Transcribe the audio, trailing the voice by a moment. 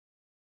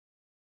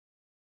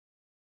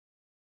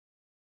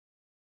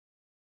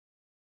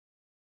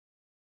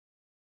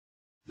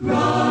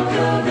Rock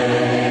of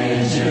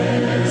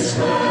ages,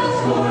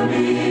 left for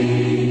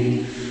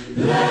me,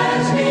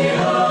 let me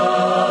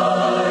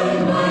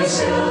hide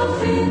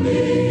myself in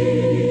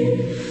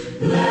thee.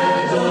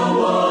 Let the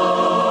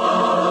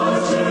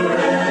water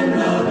and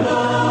the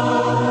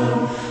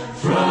blood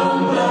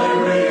from thy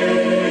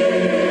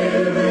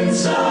riven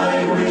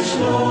side which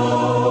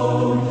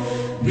flow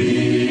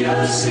be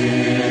a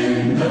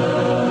sin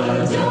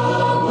the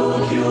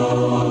double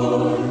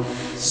cure.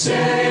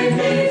 Save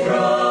me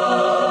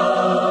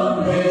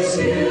from this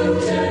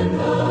guilt and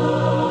blood.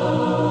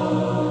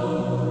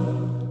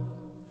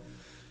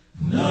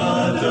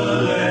 Not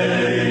the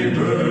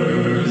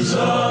labors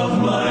of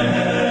my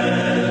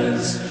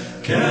hands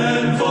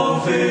can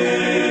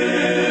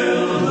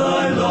fulfill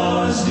thy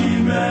law's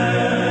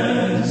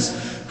demands.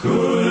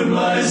 Could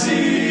my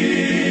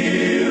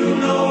zeal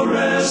no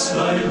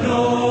respite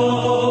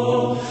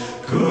know?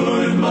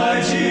 Could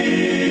my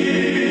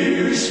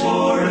tears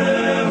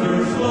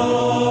forever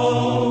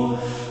flow?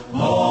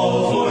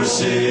 All for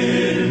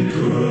sin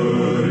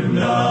could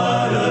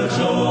not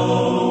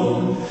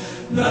atone.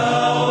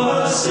 Thou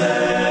must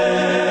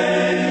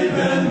save,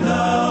 and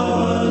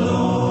thou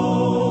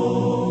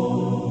alone.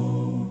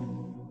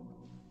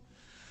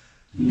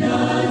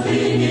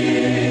 Nothing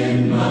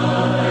in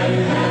my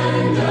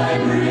hand I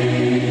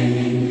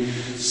bring,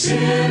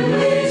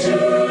 simply to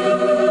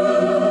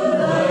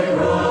thy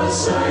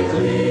cross I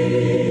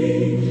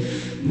cling.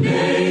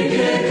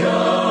 Naked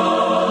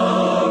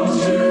come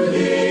to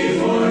thee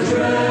for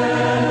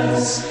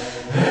dress,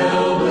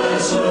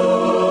 helpless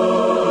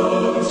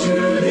look to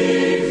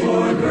thee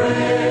for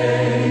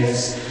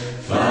grace.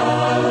 Fall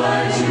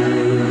I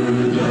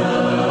to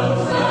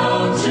the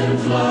fountain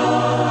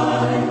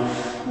fly,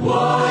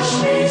 wash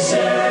me,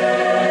 Savior,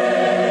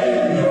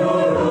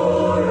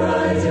 or I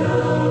die.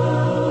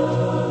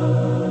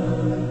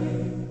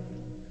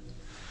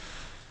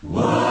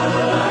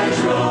 While I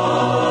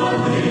draw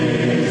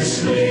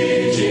this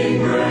fleeting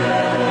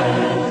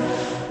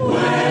breath,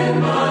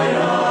 when my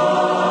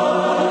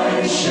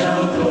eyes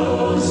shall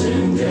close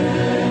in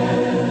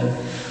death,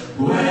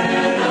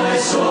 when I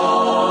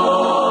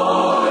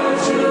soar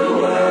to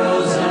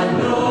worlds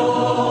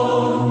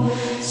unknown,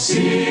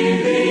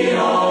 see thee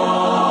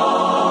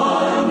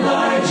on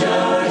thy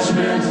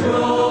judgment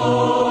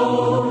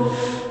throne.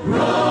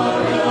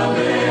 Rock of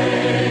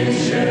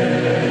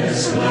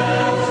ages,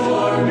 cleft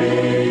for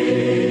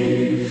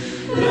me,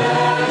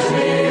 let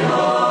me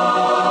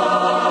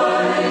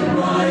hide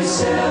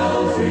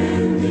myself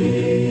in thee.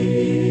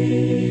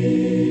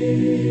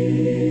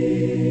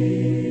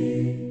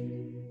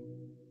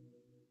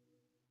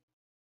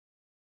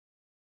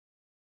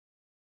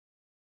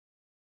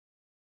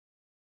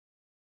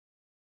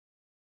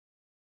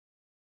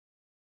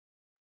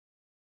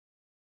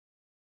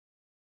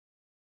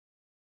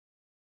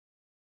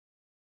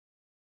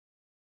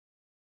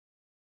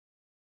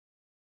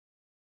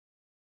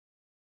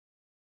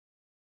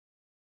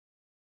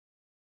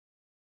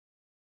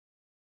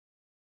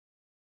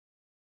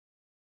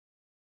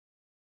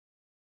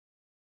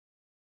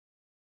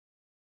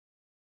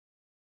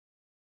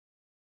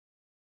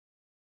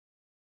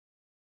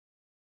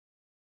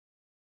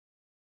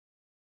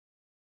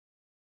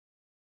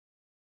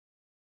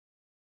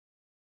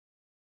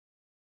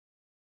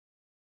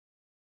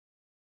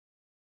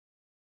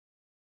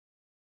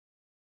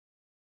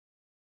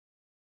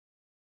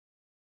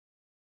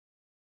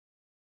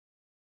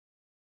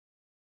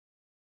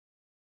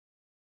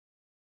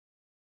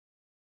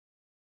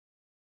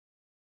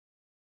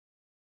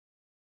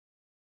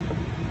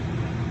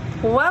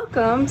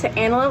 Welcome to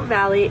Antelope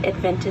Valley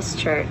Adventist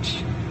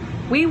Church.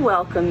 We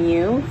welcome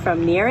you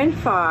from near and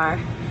far,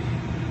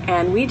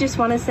 and we just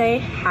want to say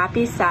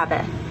Happy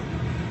Sabbath.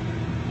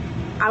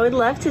 I would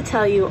love to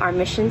tell you our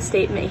mission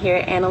statement here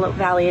at Antelope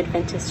Valley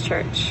Adventist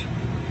Church.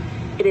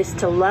 It is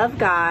to love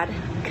God,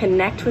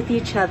 connect with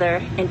each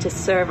other, and to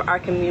serve our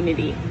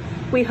community.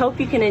 We hope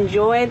you can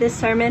enjoy this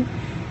sermon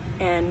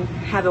and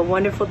have a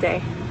wonderful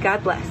day.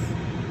 God bless.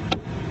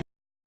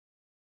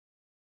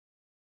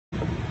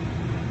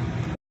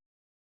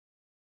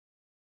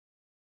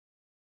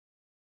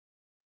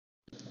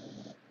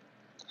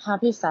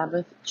 Happy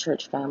Sabbath,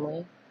 church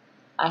family.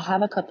 I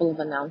have a couple of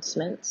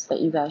announcements that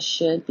you guys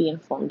should be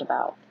informed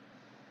about.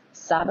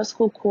 Sabbath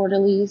School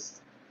quarterlies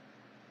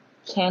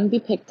can be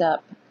picked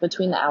up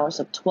between the hours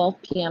of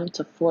 12 p.m.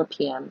 to 4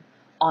 p.m.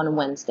 on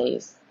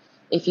Wednesdays.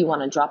 If you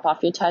want to drop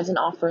off your tithes and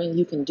offering,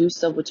 you can do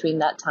so between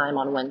that time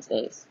on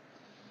Wednesdays.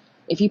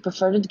 If you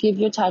prefer to give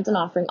your tithes and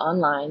offering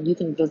online, you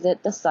can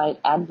visit the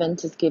site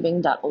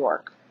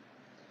adventistgiving.org.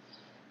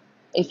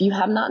 If you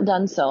have not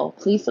done so,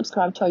 please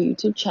subscribe to our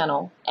YouTube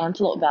channel,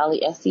 Antelope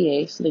Valley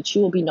SCA, so that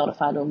you will be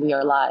notified when we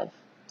are live.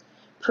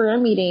 Prayer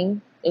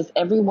meeting is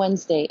every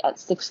Wednesday at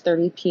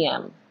 6:30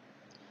 p.m.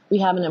 We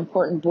have an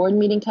important board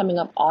meeting coming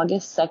up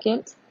August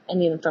 2nd,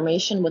 and the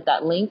information with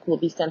that link will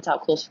be sent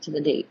out closer to the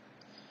date.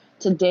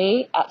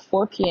 Today at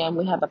 4 p.m.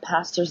 we have a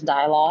pastor's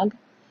dialogue,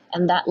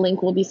 and that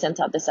link will be sent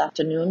out this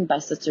afternoon by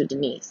Sister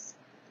Denise.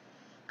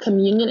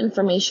 Communion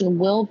information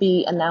will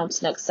be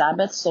announced next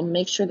Sabbath, so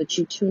make sure that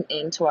you tune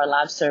in to our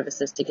live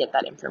services to get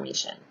that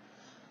information.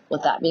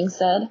 With that being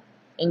said,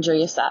 enjoy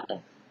your Sabbath.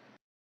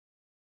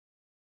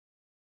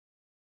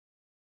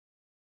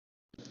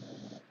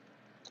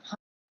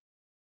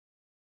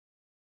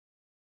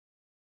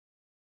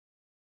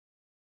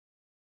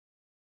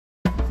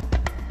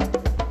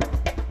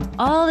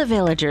 All the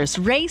villagers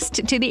raced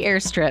to the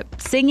airstrip,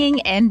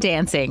 singing and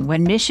dancing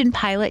when mission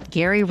pilot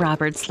Gary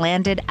Roberts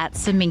landed at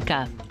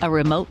Saminka, a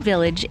remote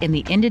village in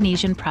the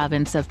Indonesian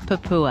province of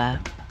Papua.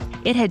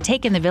 It had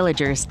taken the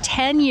villagers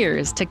 10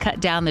 years to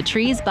cut down the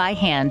trees by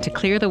hand to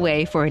clear the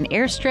way for an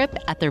airstrip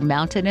at their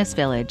mountainous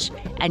village,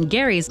 and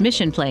Gary's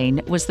mission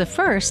plane was the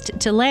first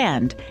to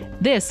land.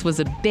 This was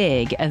a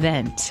big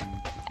event.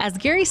 As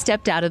Gary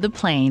stepped out of the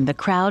plane, the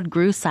crowd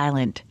grew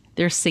silent.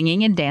 Their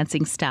singing and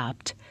dancing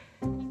stopped.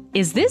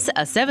 "Is this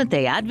a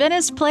Seventh-day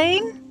Adventist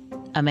plane?"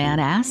 a man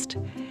asked.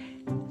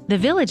 The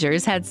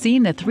villagers had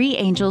seen the three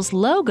angels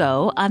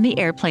logo on the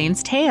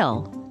airplane's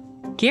tail.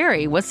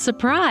 Gary was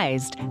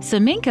surprised.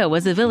 Saminka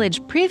was a village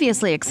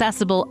previously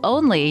accessible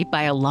only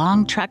by a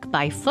long trek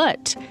by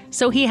foot,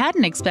 so he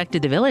hadn't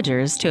expected the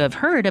villagers to have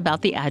heard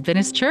about the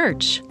Adventist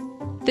church.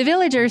 The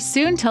villagers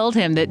soon told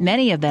him that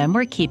many of them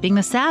were keeping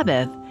the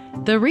Sabbath.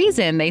 The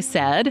reason, they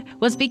said,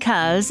 was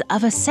because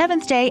of a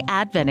Seventh-day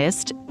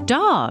Adventist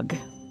dog.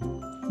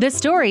 The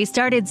story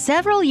started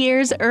several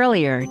years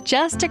earlier,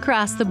 just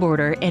across the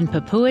border in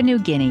Papua New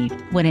Guinea,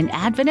 when an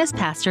Adventist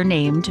pastor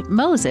named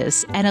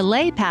Moses and a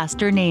lay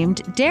pastor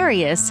named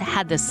Darius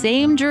had the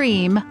same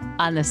dream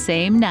on the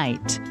same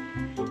night.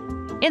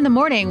 In the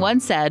morning,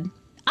 one said,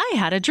 "I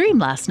had a dream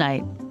last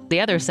night." The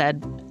other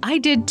said, "I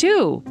did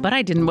too, but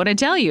I didn't want to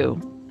tell you."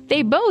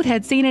 They both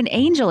had seen an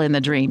angel in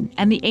the dream,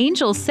 and the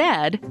angel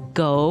said,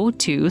 "Go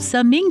to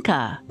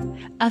Saminka."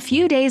 A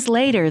few days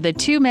later, the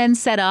two men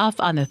set off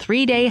on the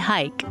 3-day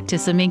hike to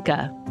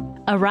Saminka.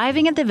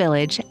 Arriving at the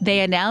village, they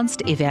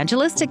announced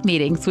evangelistic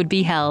meetings would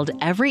be held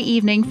every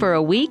evening for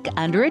a week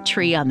under a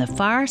tree on the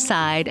far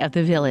side of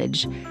the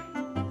village.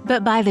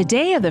 But by the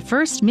day of the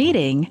first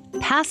meeting,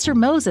 Pastor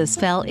Moses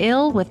fell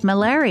ill with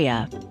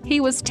malaria. He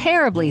was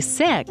terribly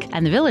sick,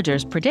 and the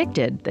villagers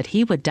predicted that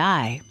he would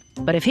die.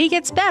 "But if he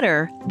gets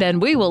better,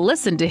 then we will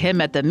listen to him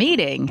at the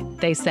meeting,"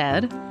 they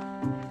said.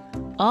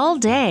 All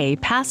day,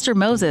 Pastor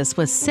Moses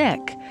was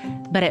sick,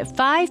 but at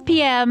 5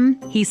 p.m.,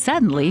 he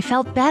suddenly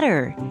felt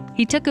better.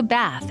 He took a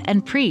bath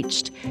and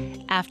preached.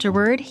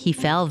 Afterward, he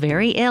fell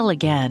very ill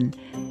again.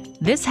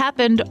 This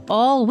happened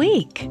all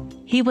week.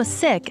 He was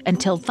sick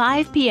until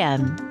 5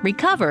 p.m.,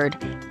 recovered,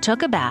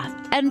 took a bath,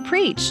 and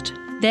preached.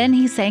 Then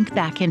he sank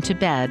back into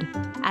bed.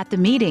 At the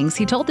meetings,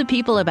 he told the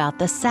people about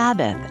the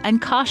Sabbath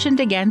and cautioned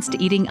against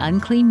eating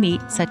unclean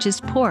meat such as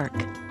pork.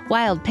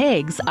 Wild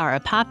pigs are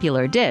a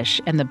popular dish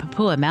in the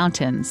Papua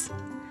Mountains.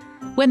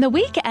 When the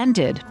week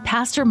ended,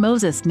 Pastor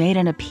Moses made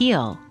an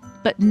appeal,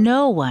 but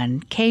no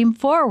one came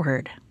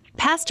forward.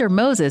 Pastor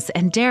Moses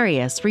and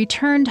Darius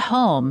returned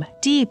home,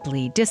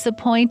 deeply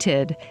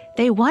disappointed.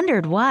 They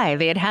wondered why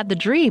they had had the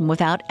dream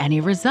without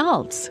any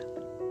results.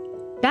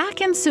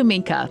 Back in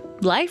Saminka,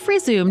 life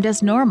resumed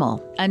as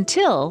normal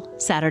until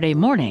Saturday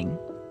morning.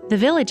 The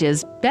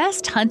village's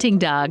best hunting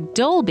dog,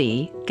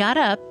 Dolby, got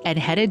up and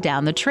headed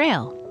down the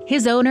trail.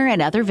 His owner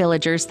and other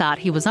villagers thought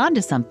he was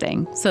onto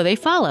something, so they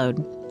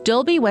followed.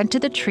 Dolby went to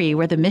the tree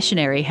where the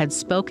missionary had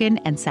spoken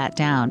and sat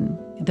down.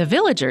 The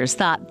villagers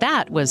thought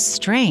that was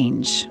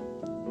strange.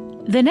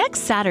 The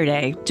next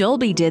Saturday,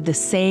 Dolby did the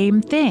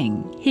same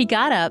thing. He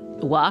got up,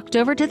 walked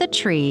over to the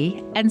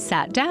tree, and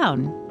sat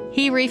down.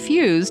 He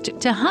refused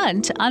to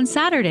hunt on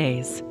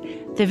Saturdays.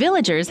 The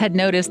villagers had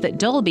noticed that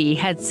Dolby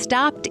had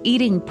stopped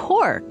eating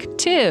pork,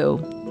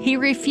 too. He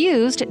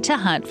refused to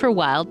hunt for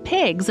wild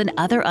pigs and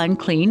other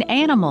unclean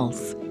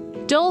animals.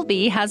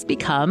 Dolby has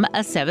become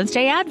a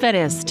Seventh-day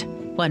Adventist,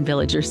 one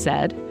villager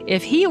said.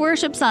 "If he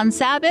worships on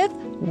Sabbath,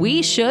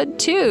 we should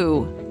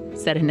too,"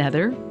 said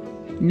another.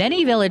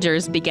 Many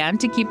villagers began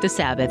to keep the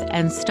Sabbath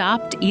and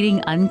stopped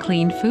eating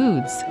unclean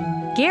foods.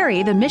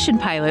 Gary, the mission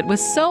pilot,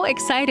 was so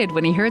excited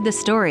when he heard the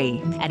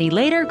story, and he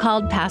later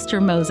called Pastor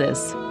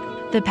Moses.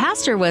 The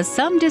pastor was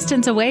some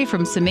distance away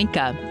from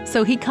Saminka,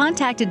 so he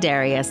contacted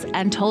Darius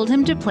and told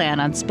him to plan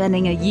on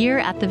spending a year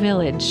at the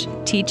village,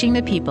 teaching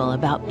the people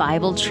about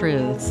Bible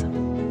truths.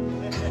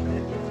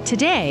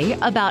 Today,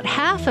 about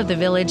half of the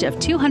village of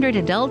 200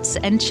 adults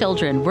and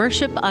children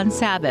worship on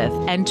Sabbath,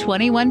 and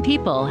 21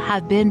 people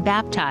have been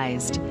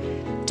baptized.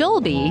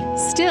 Dolby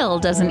still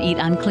doesn't eat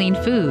unclean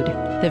food.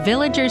 The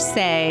villagers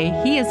say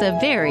he is a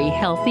very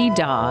healthy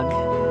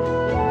dog.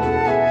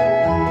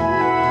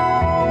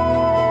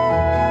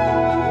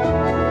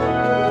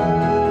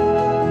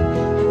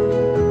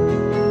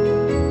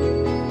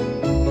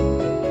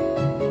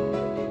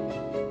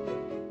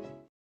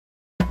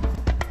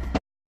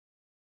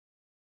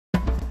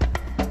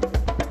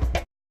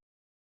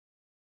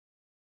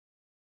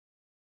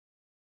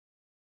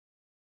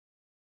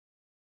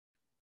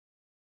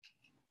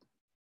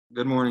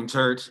 Good morning,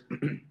 church.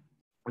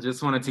 I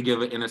just wanted to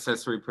give an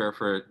intercessory prayer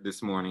for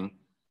this morning.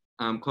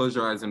 Close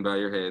your eyes and bow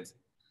your heads.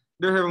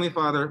 Dear Heavenly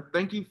Father,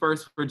 thank you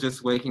first for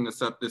just waking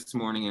us up this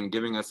morning and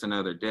giving us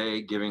another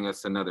day, giving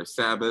us another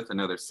Sabbath,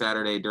 another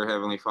Saturday, dear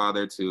Heavenly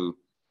Father, to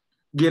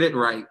get it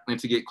right and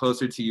to get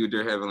closer to you,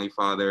 dear Heavenly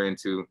Father, and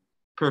to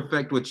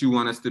perfect what you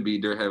want us to be,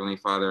 dear Heavenly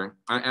Father.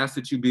 I ask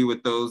that you be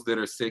with those that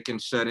are sick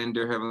and shut in,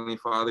 dear Heavenly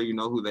Father. You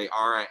know who they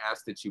are. I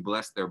ask that you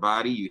bless their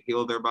body, you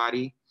heal their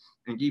body,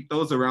 and keep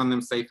those around them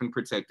safe and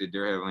protected,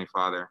 dear Heavenly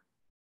Father.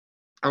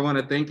 I want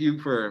to thank you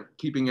for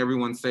keeping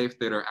everyone safe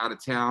that are out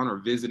of town or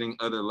visiting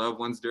other loved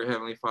ones, dear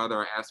Heavenly Father.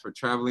 I ask for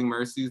traveling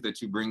mercies,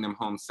 that you bring them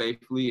home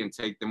safely and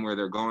take them where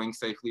they're going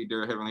safely,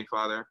 dear Heavenly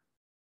Father.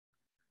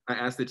 I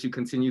ask that you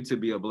continue to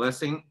be a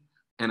blessing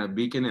and a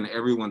beacon in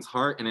everyone's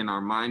heart and in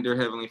our mind, dear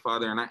Heavenly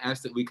Father. And I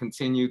ask that we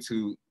continue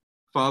to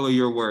follow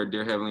your word,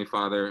 dear Heavenly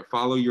Father,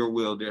 follow your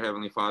will, dear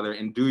Heavenly Father,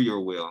 and do your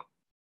will.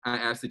 I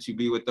ask that you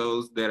be with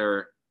those that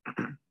are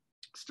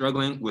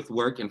struggling with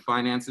work and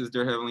finances,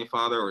 dear Heavenly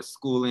Father, or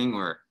schooling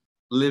or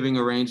living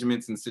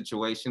arrangements and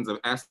situations. I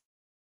ask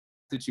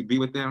that you be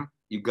with them,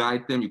 you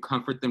guide them, you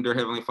comfort them, dear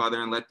Heavenly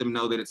Father, and let them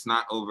know that it's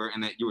not over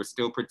and that you are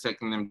still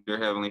protecting them, dear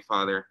Heavenly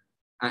Father.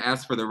 I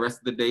ask for the rest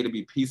of the day to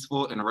be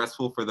peaceful and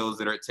restful for those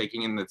that are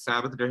taking in the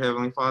Sabbath, dear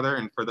Heavenly Father,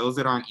 and for those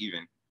that aren't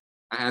even.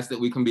 I ask that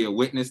we can be a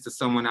witness to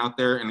someone out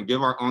there and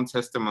give our own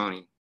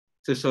testimony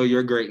to show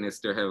your greatness,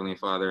 dear Heavenly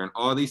Father. And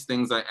all these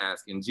things I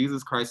ask. In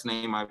Jesus Christ's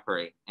name I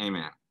pray.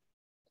 Amen.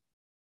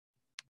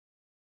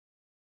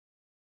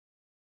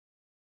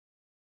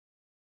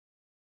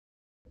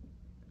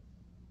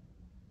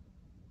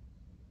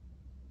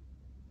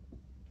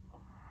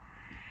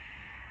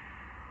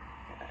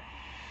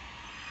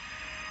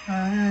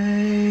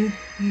 I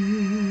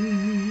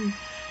hear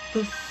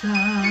the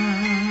sound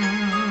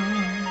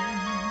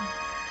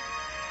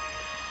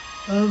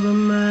of a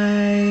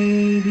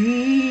mighty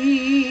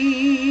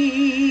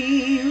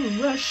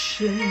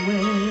rushing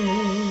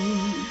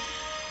wind,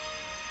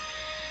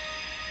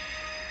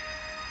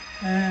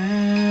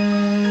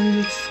 and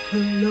it's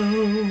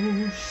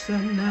closer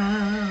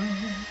now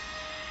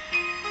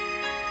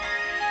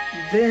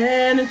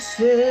than it's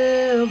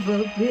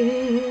ever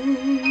been.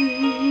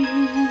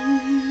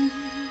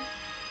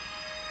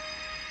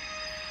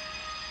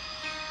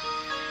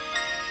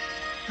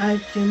 I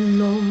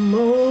can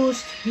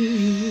almost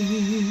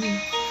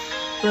hear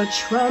the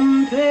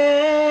trumpet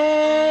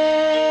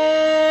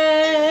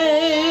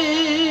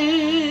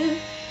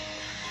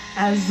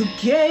as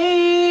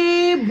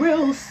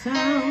Gabriel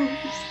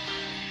sounds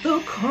the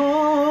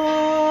call,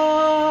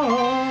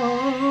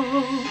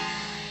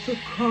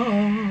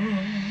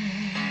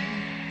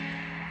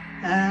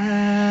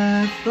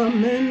 at the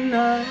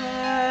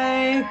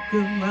midnight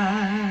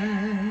cry.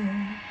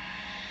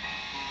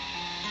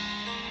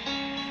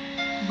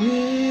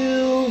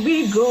 We'll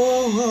be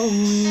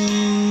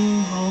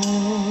going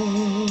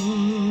home.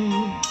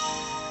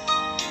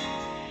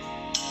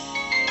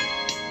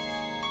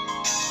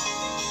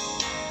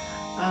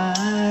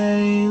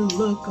 I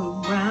look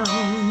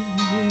around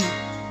me,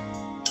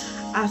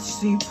 I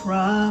see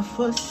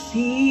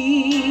prophecies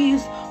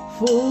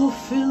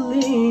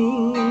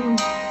fulfilling,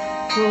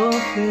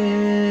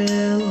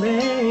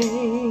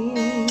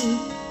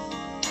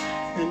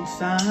 and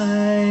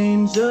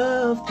signs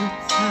of the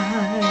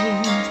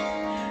times.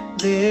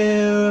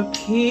 They're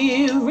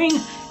appearing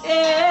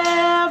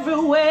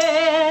everywhere,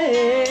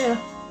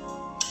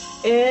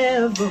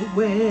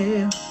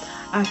 everywhere.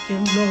 I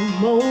can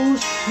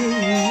almost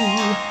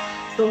hear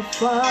the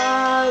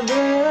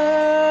Father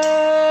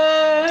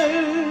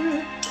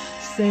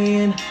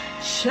saying,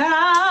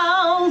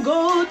 "Child,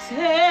 go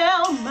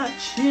tell my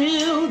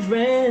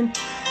children,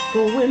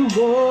 go and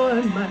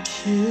warn my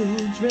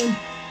children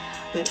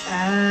that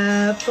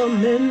at the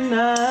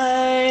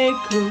midnight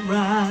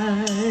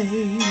cry,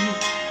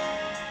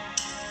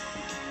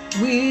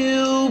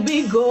 we'll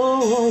be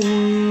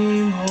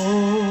going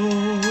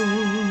home."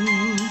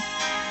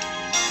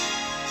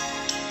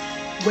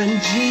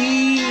 When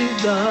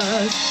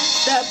Jesus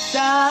steps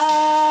out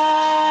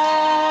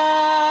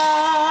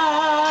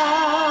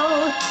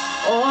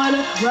on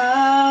a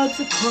crowd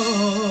to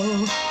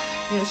call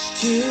his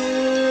children,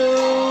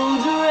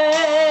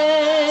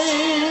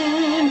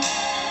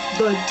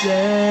 the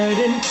dead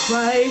in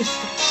Christ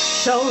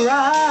shall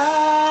rise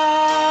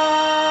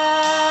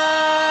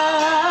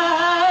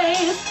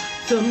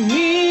to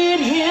meet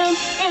him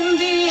in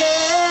the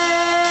air,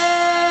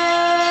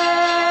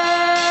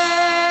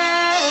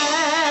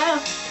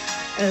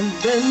 and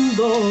then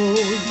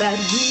those that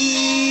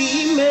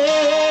remain,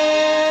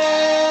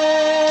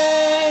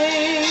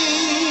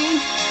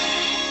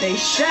 they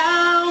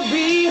shall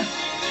be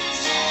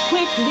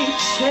quickly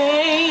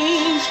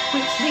changed,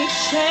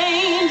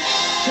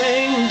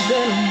 changed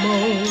in a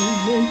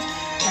moment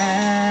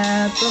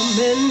at the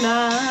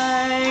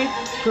midnight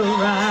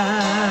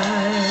cry.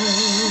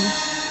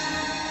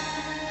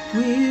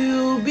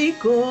 We'll be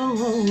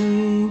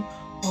going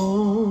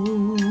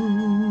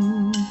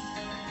home.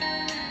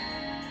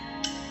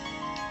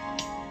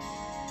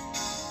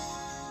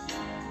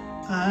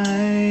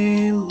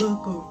 I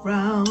look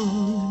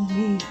around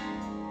me,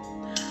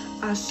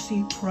 I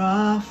see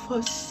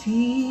prophecies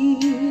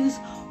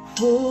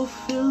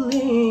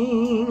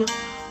fulfilling,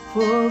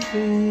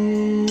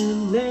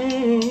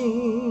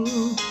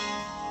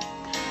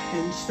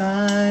 and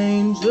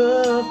signs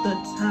of the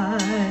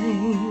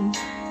times,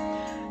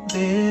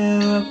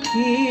 they're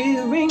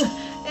appearing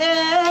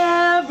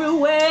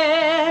everywhere,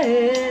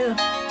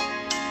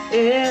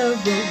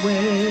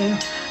 everywhere.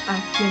 I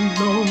can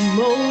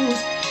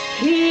almost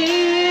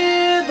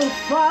hear the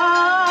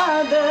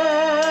Father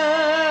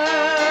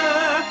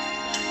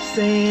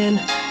saying,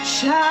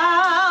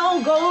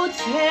 child, go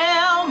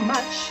tell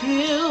my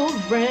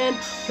children,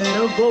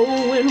 better go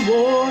and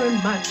warn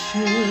my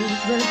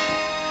children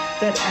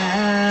that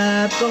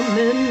at the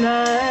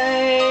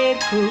midnight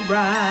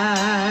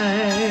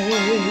cry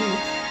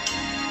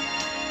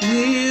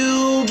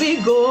we'll be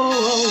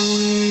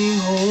going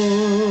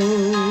home.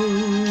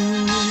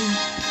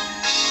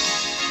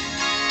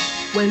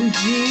 When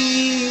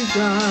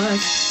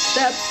Jesus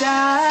steps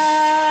out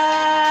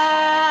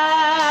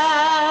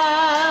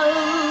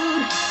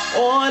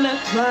on a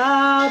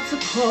cloud to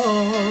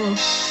call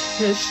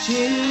his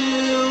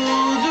children,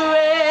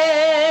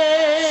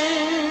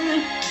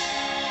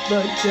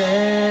 the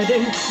dead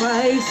in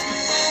Christ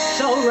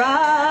shall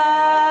rise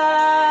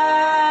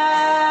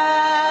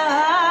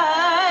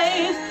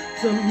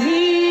to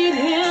meet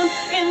him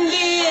in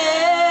the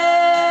air.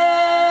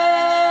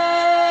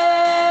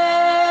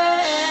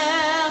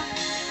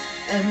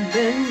 And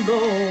then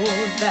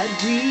those that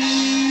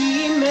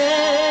remain,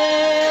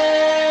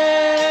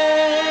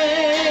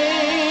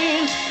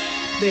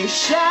 they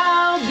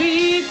shall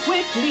be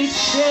quickly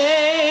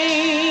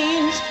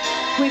changed,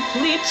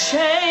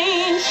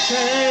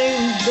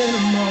 changed in a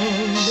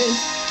moment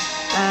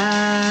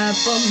at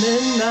the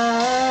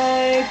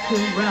midnight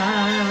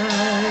cry.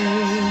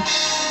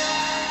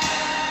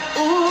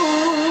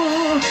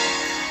 Ooh,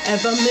 at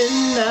the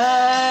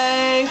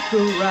midnight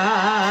cry,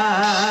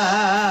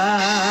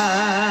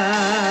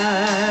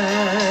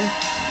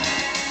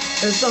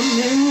 at the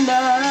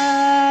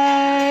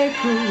midnight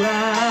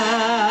cry,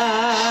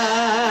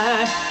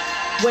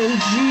 when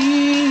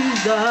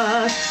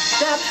Jesus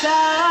steps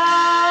out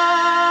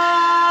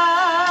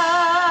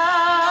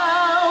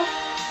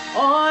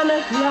on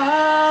a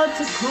cloud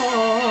to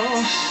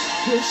call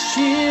his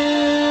children,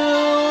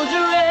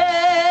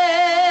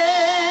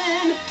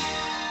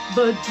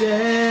 the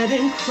dead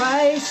in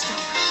Christ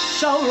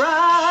shall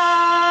rise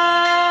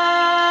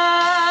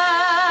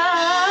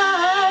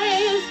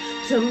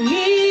to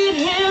meet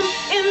him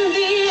in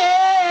the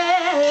air.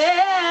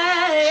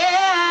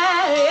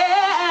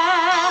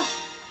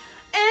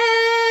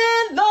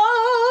 And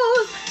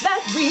those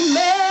that remain,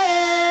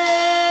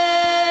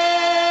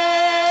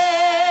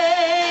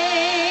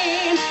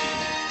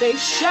 they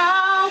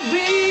shall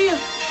be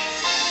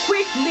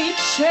quickly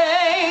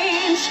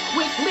changed,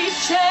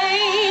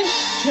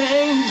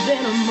 changed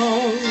in a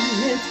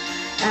moment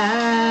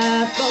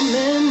at the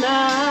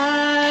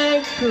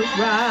midnight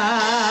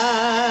cry.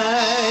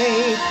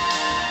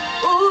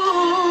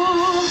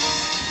 Ooh,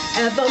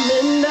 at the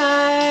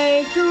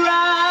midnight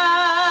cry,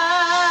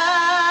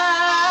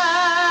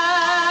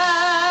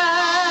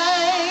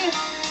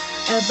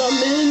 at the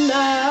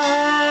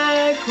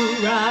midnight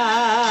cry,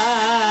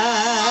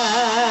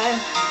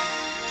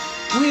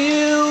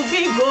 we'll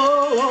be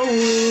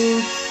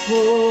going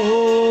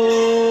home,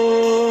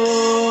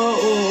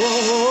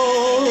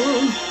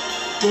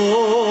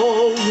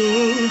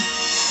 going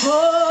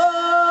home.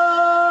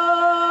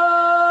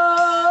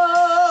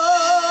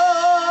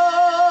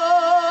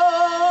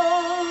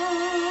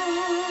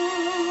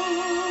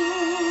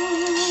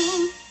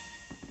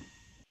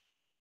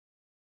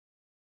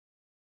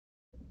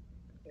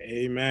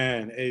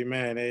 Amen,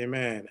 amen,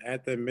 amen.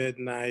 At the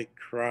midnight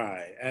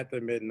cry, at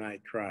the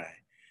midnight cry.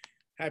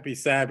 Happy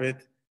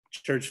Sabbath,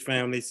 church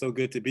family. So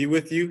good to be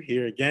with you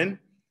here again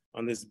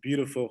on this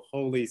beautiful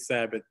holy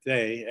Sabbath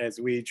day as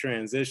we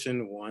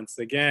transition once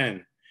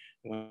again.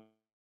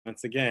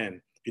 Once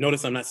again. If you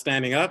notice, I'm not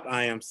standing up.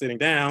 I am sitting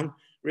down,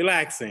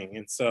 relaxing.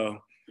 And so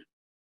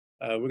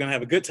we're going to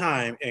have a good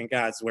time in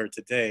God's word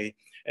today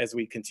as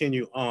we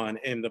continue on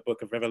in the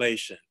book of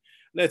Revelation.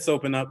 Let's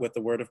open up with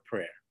the word of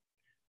prayer.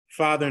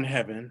 Father in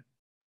heaven,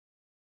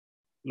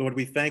 Lord,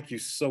 we thank you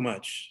so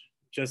much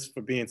just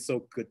for being so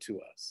good to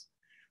us.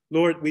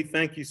 Lord, we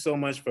thank you so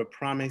much for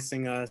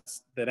promising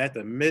us that at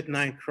the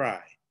midnight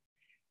cry,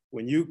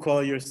 when you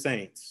call your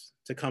saints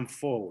to come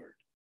forward,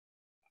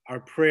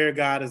 our prayer,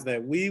 God, is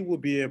that we will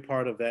be a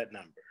part of that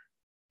number.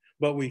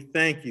 But we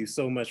thank you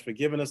so much for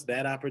giving us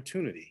that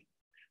opportunity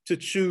to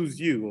choose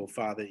you, oh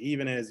Father,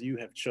 even as you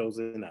have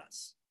chosen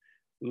us.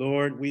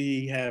 Lord,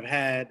 we have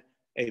had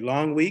a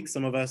long week.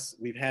 Some of us,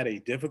 we've had a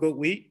difficult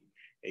week,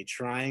 a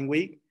trying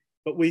week,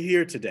 but we're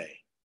here today.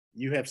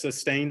 You have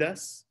sustained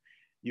us.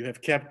 You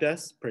have kept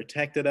us,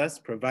 protected us,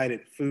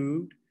 provided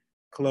food,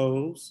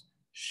 clothes,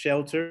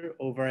 shelter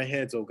over our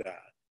heads, oh God.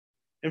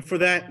 And for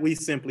that, we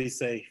simply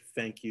say,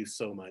 thank you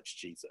so much,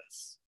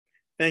 Jesus.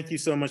 Thank you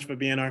so much for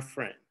being our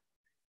friend.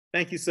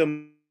 Thank you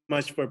so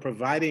much for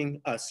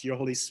providing us your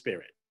Holy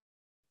Spirit.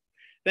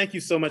 Thank you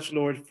so much,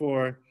 Lord,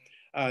 for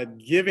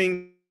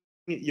giving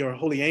your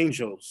holy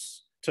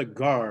angels to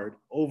guard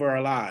over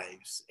our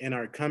lives in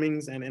our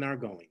comings and in our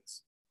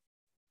goings.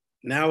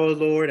 Now, O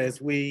Lord, as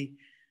we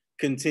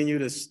continue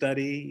to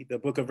study the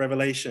book of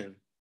Revelation,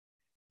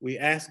 we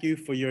ask you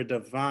for your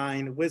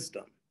divine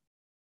wisdom.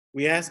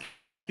 We ask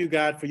you,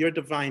 God, for your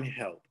divine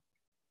help.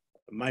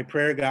 My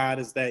prayer, God,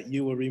 is that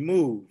you will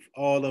remove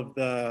all of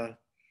the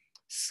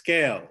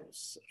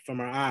scales from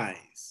our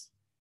eyes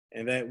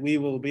and that we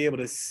will be able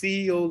to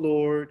see, O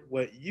Lord,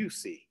 what you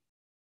see,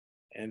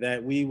 and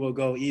that we will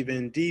go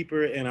even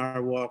deeper in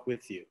our walk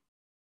with you.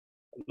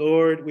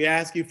 Lord, we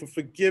ask you for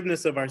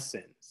forgiveness of our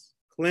sins.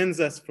 Cleanse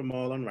us from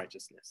all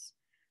unrighteousness.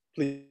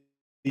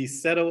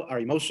 Please settle our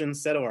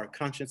emotions, settle our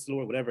conscience,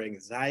 Lord, whatever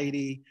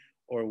anxiety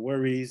or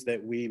worries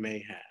that we may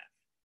have,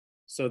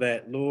 so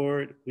that,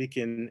 Lord, we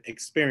can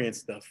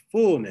experience the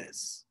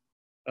fullness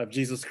of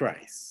Jesus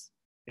Christ.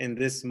 In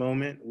this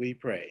moment, we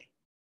pray.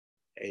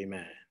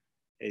 Amen,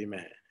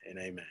 amen, and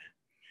amen.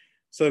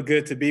 So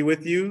good to be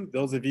with you.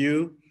 Those of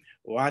you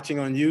watching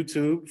on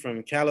YouTube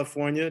from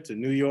California to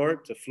New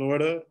York to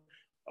Florida,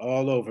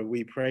 all over,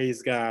 we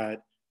praise God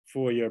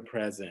for your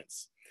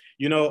presence.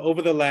 You know,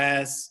 over the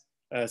last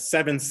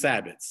 7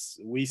 Sabbaths,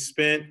 we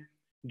spent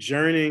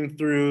journeying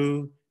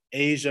through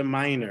Asia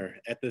Minor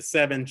at the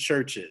 7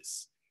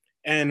 churches,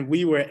 and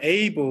we were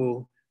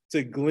able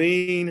to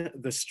glean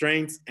the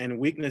strengths and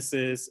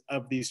weaknesses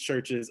of these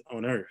churches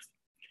on earth.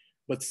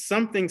 But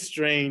something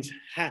strange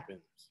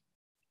happens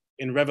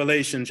in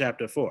Revelation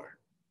chapter 4.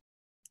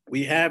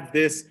 We have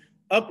this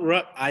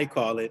abrupt, I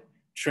call it,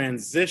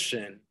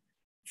 transition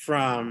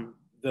from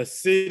the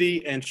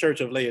city and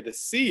church of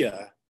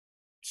Laodicea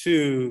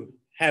to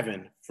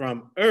heaven,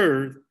 from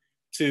earth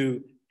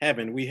to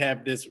heaven. We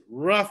have this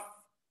rough,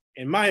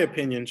 in my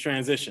opinion,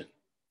 transition.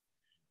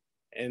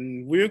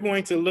 And we're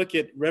going to look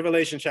at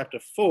Revelation chapter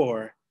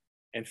 4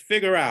 and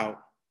figure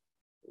out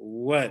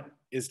what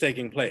is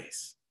taking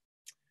place.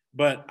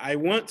 But I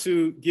want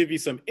to give you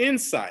some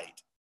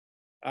insight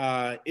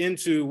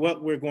into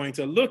what we're going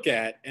to look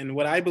at and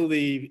what I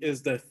believe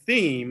is the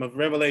theme of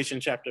Revelation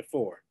chapter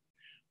 4.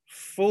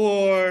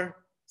 4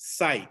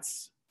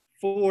 sights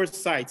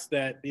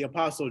that the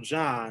Apostle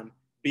John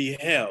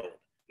beheld.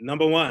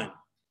 Number 1,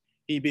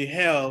 he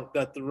beheld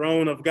the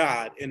throne of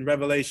God in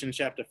Revelation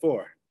chapter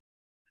 4.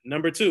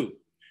 Number 2,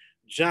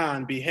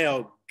 John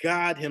beheld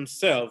God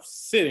himself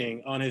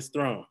sitting on his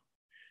throne.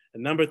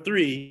 And number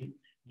 3,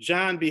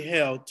 John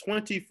beheld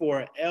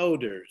 24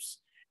 elders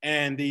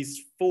and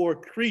these 4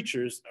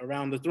 creatures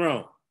around the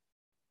throne.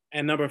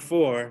 And number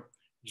 4,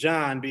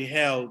 John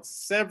beheld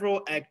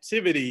several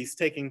activities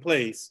taking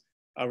place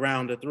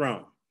around the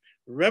throne.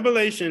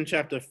 Revelation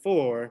chapter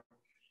 4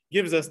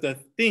 gives us the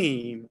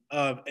theme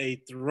of a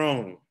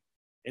throne.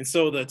 And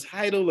so the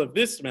title of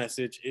this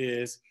message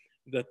is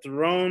The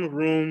Throne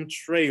Room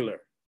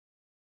Trailer.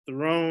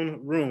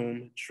 Throne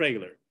Room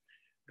Trailer.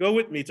 Go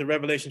with me to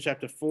Revelation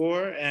chapter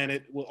 4, and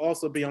it will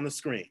also be on the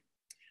screen.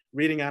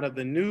 Reading out of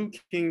the New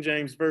King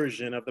James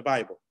Version of the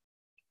Bible.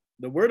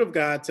 The Word of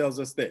God tells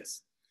us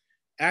this: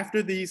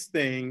 after these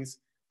things,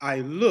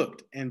 I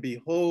looked, and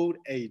behold,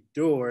 a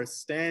door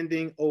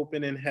standing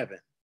open in heaven.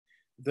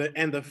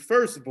 And the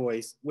first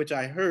voice which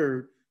I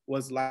heard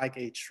was like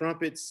a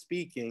trumpet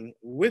speaking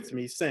with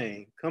me,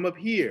 saying, "Come up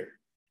here,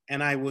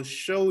 and I will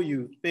show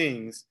you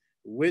things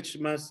which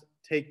must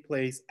take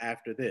place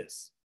after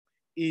this."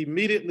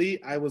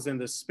 Immediately I was in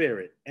the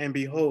Spirit, and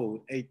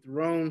behold, a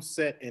throne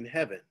set in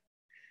heaven,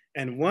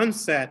 and one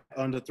sat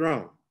on the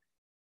throne.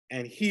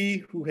 And he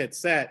who had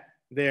sat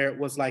there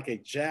was like a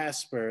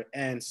jasper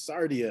and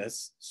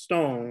sardius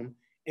stone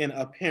in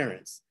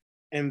appearance.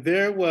 And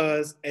there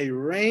was a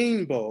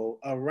rainbow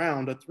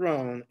around the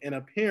throne in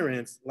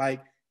appearance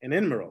like an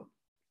emerald.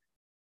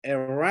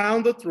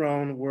 Around the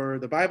throne were,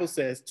 the Bible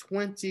says,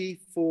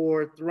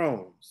 24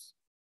 thrones.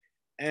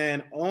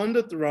 And on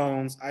the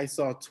thrones, I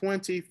saw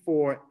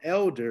 24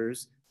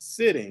 elders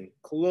sitting,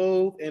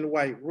 clothed in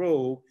white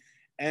robe,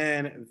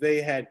 and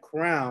they had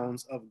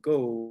crowns of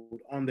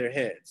gold on their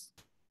heads.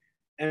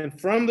 And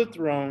from the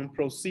throne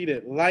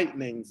proceeded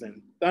lightnings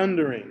and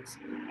thunderings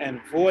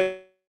and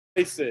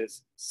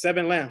voices.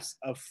 7 lamps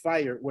of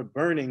fire were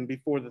burning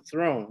before the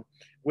throne,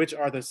 which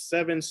are the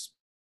 7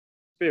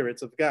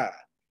 spirits of God.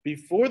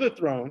 Before the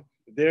throne,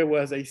 there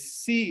was a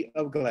sea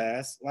of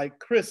glass like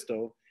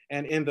crystal,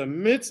 and in the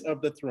midst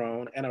of the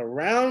throne and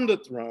around the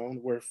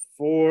throne were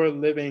 4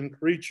 living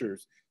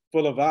creatures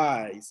full of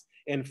eyes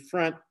in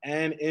front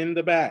and in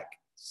the back.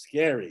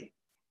 Scary.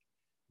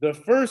 The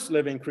first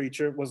living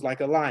creature was like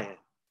a lion.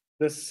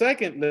 The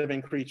second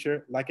living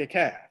creature like a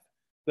calf.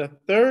 The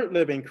third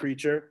living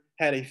creature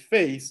had a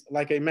face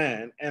like a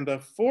man, and the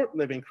fourth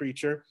living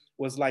creature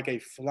was like a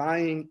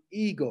flying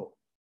eagle.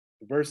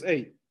 Verse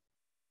 8.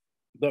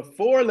 The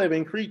 4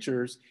 living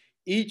creatures,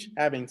 each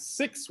having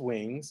 6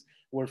 wings,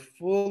 were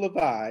full of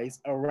eyes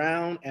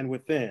around and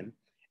within,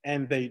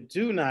 and they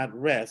do not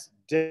rest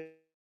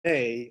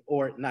day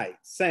or night,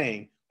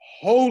 saying,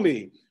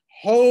 "Holy,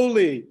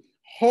 holy,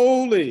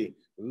 holy,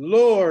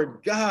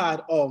 Lord God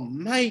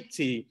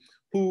Almighty,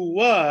 who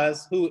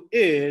was, who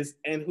is,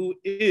 and who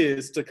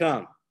is to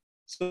come."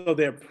 So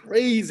they're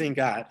praising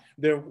God.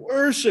 They're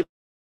worshiping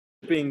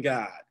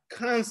God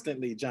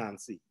constantly, John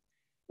sees.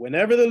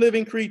 Whenever the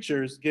living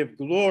creatures give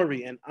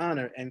glory and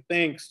honor and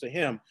thanks to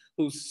him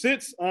who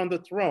sits on the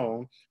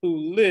throne, who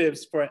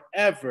lives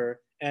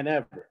forever and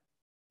ever.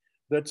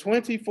 The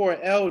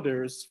 24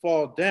 elders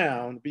fall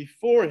down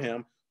before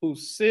him who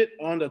sit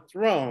on the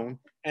throne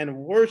and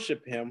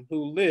worship him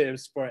who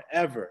lives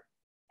forever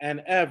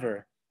and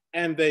ever.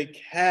 And they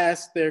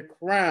cast their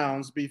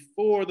crowns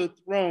before the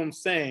throne,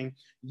 saying,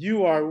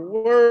 "You are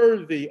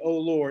worthy, O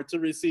Lord, to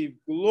receive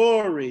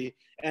glory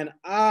and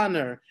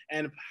honor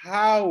and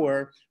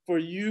power, for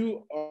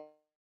you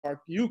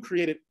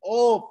created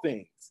all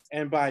things,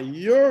 and by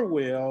your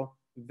will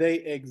they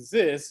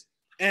exist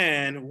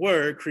and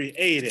were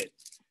created."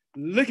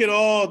 Look at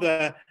all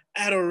the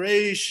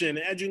adoration,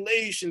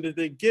 adulation that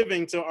they're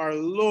giving to our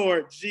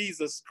Lord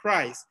Jesus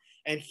Christ.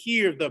 And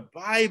here the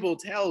Bible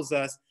tells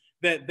us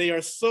that they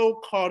are so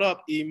caught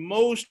up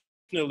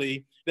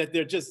emotionally that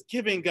they're just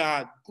giving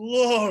God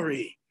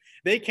glory.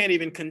 They can't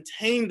even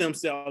contain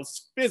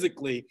themselves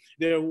physically.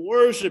 They're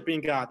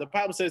worshiping God. The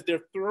Bible says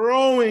they're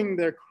throwing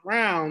their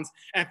crowns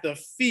at the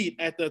feet,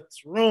 at the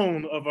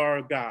throne of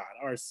our God,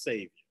 our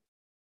Savior.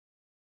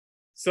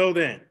 So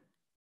then,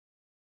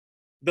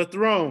 the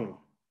throne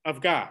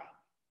of God,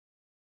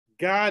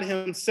 God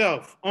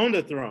himself on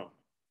the throne,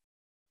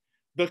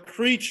 the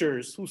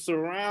creatures who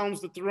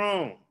surrounds the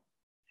throne,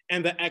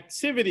 and the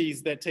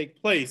activities that take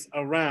place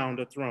around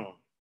the throne.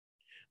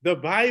 The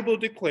Bible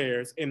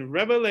declares in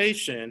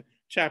Revelation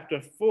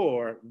chapter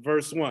 4,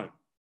 verse 1,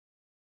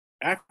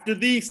 after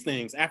these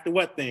things, after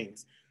what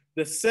things?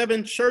 The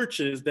 7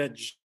 churches that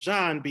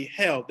John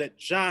beheld, that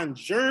John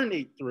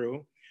journeyed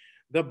through,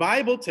 the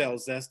Bible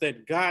tells us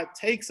that God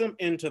takes him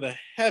into the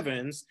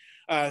heavens.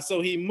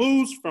 So he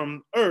moves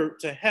from earth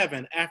to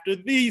heaven. After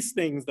these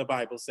things, the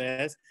Bible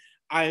says,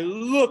 I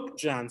look,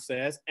 John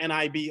says, and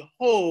I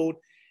behold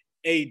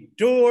a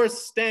door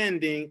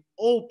standing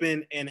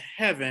open in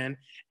heaven.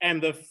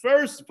 And the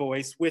first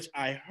voice which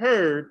I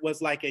heard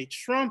was like a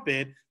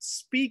trumpet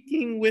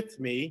speaking with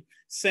me,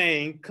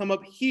 saying, "Come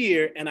up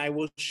here, and I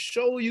will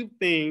show you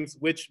things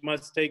which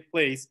must take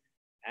place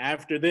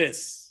after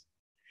this."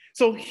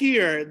 So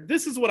here,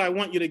 this is what I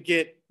want you to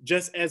get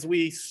just as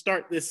we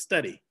start this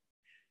study.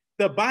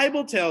 The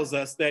Bible tells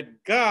us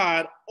that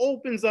God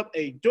opens up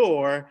a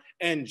door,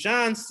 and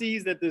John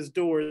sees that this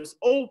door is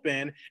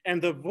open, and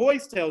the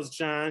voice tells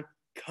John,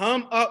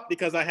 "Come up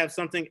because I have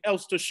something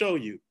else to show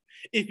you."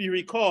 If you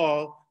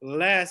recall,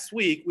 last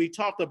week we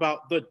talked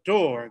about the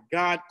door,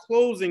 God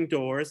closing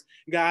doors,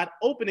 God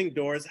opening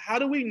doors. How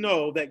do we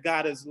know that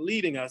God is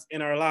leading us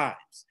in our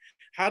lives?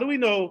 How do we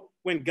know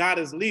when God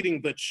is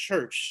leading the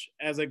church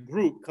as a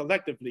group,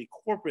 collectively,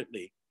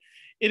 corporately?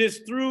 It is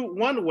through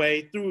one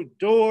way, through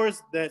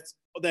doors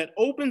that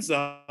opens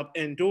up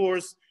and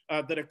doors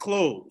that are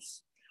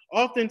closed.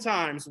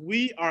 Oftentimes,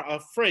 we are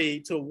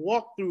afraid to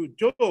walk through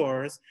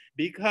doors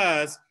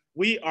because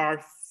we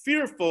are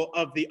fearful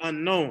of the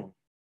unknown.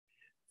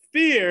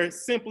 Fear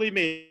simply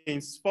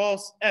means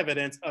false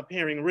evidence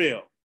appearing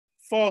real.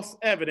 False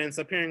evidence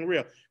appearing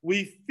real.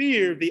 We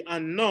fear the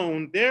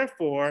unknown,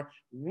 therefore,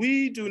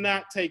 we do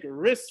not take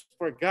risks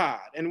for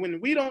God. And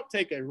when we don't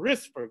take a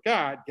risk for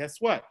God,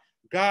 guess what?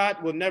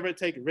 God will never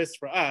take risks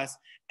for us,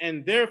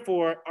 and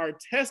therefore our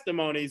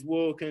testimonies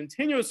will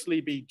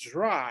continuously be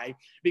dry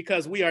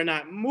because we are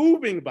not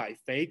moving by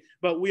faith,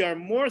 but we are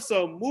more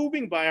so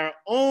moving by our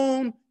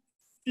own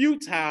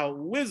futile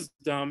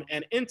wisdom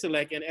and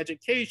intellect and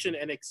education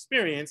and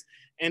experience,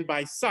 and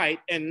by sight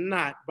and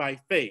not by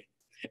faith.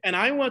 And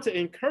I want to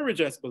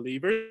encourage us,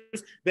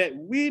 believers, that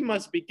we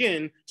must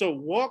begin to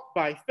walk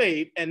by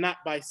faith and not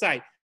by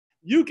sight.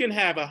 You can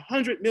have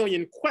 100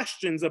 million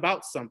questions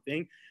about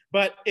something,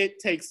 but it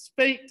takes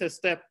faith to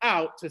step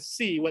out to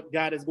see what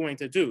God is going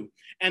to do.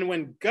 And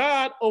when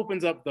God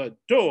opens up the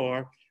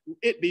door,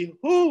 it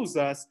behooves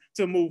us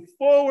to move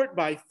forward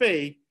by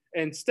faith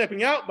and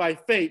stepping out by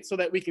faith so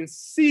that we can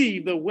see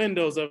the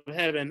windows of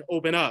heaven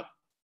open up.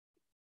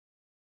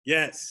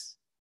 Yes.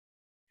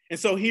 And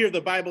so here the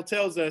Bible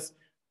tells us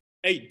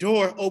a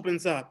door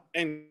opens up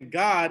and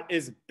God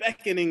is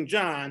beckoning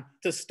John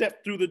to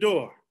step through the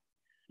door.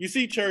 You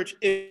see, church,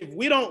 if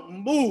we don't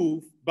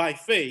move by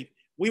faith,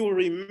 we will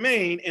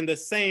remain in the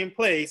same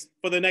place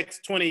for the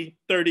next 20,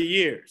 30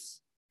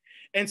 years.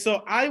 And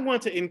so I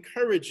want to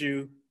encourage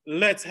you,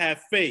 let's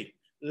have faith.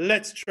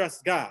 Let's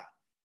trust God.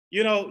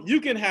 You know,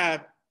 you can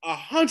have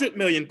 100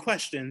 million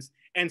questions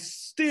and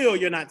still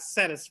you're not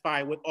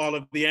satisfied with all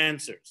of the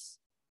answers.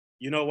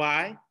 You know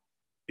why?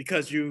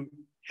 Because you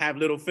have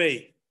little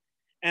faith.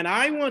 And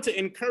I want to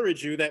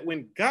encourage you that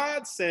when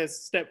God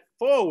says step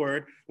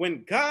forward,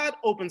 when God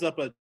opens up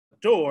a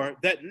door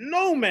that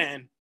no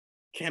man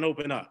can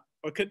open up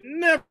or could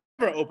never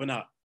open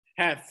up,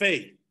 have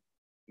faith.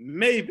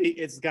 Maybe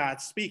it's God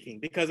speaking,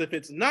 because if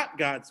it's not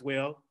God's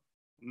will,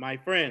 my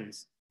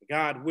friends,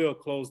 God will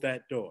close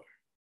that door.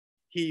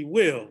 He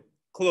will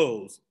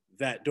close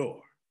that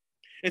door.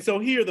 And so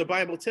here the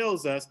Bible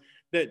tells us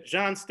that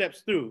John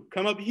steps through.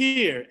 Come up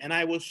here and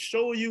I will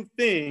show you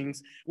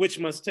things which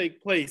must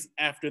take place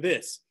after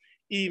this.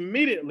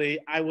 Immediately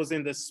I was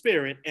in the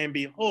spirit, and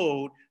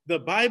behold, the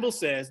Bible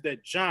says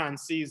that John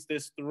sees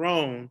this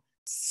throne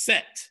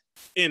set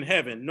in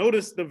heaven.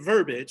 Notice the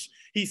verbiage.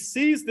 He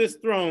sees this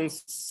throne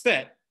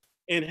set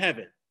in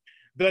heaven.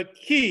 The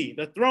key,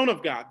 the throne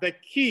of God, the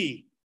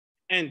key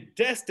and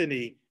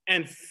destiny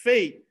and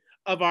fate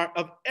of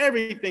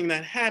everything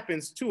that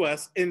happens to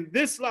us in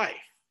this life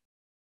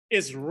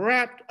is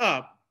wrapped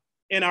up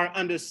in our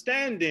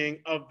understanding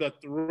of the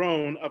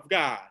throne of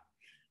God,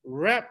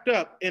 wrapped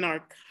up in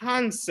our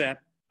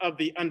concept of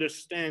the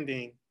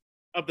understanding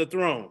of the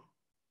throne.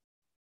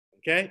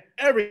 Okay,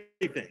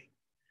 everything.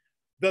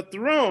 The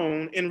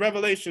throne in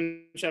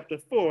Revelation chapter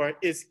 4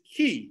 is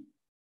key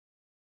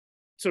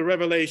to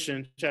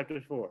Revelation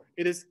chapter 4.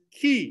 It is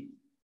key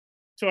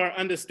to our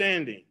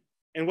understanding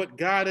and what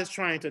God is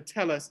trying to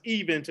tell us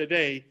even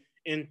today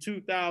in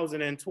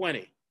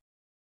 2020,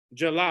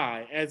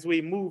 July, as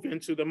we move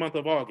into the month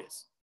of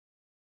August.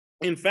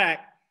 In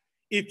fact,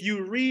 if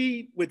you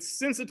read with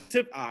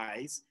sensitive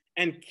eyes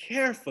and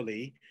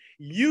carefully,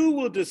 you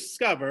will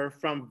discover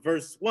from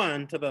verse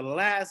 1 to the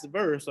last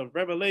verse of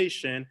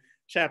Revelation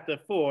chapter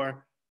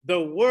 4, the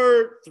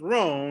word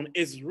throne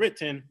is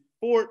written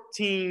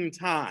 14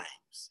 times.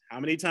 How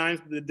many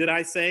times did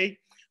I say?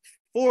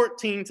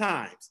 14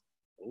 times.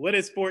 What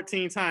is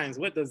 14 times?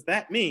 What does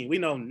that mean? We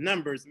know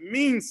numbers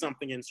mean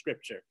something in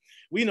scripture.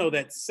 We know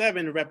that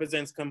 7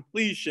 represents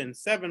completion,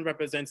 7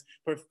 represents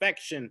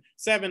perfection,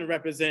 7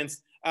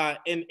 represents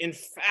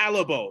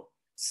infallible,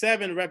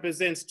 7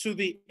 represents to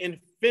the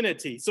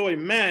infinity. So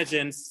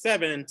imagine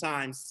 7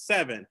 times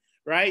 7,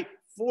 right?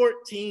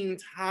 14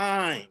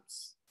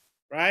 times,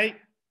 right?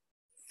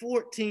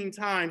 14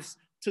 times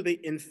to the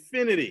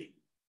infinity.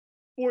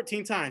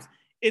 14 times.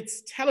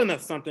 It's telling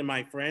us something,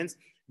 my friends.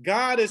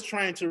 God is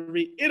trying to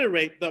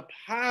reiterate the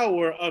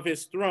power of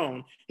his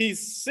throne.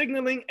 He's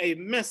signaling a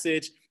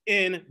message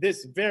in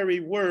this very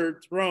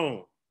word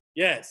throne.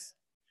 Yes.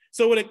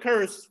 So it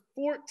occurs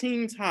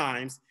 14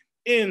 times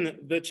in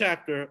the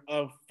chapter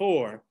of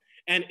 4,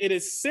 and it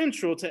is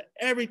central to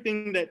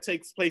everything that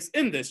takes place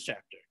in this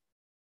chapter.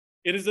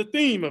 It is the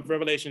theme of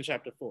Revelation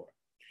chapter 4.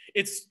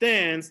 It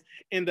stands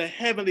in the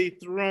heavenly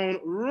throne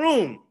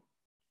room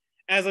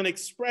as an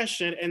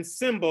expression and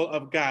symbol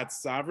of God's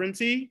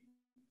sovereignty,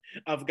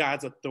 of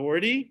God's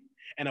authority,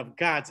 and of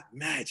God's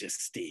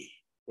majesty.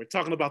 We're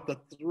talking about the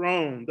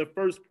throne, the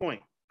first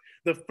point.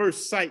 The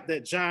first sight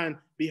that John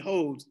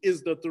beholds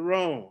is the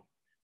throne.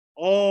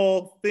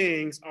 All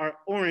things are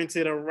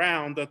oriented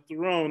around the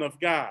throne of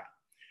God.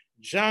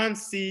 John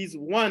sees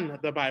one,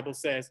 the Bible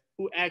says,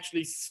 who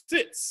actually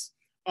sits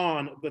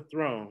on the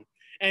throne.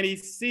 And he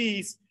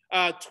sees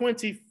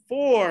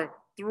 24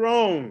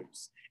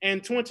 thrones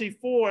and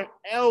 24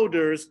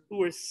 elders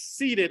who are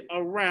seated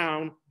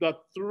around the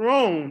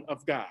throne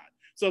of God.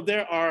 So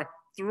there are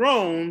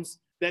thrones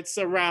that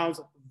surround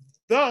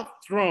the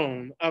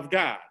throne of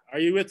God. Are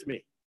you with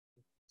me?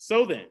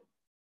 So then,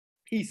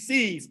 he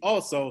sees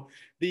also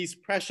these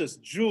precious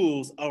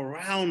jewels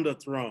around the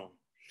throne.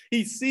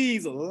 He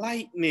sees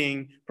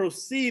lightning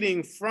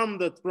proceeding from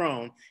the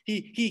throne. He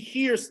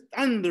hears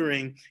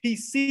thundering. He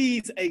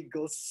sees a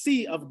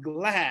sea of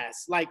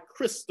glass like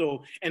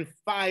crystal and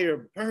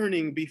fire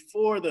burning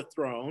before the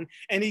throne.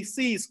 And he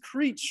sees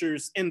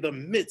creatures in the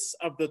midst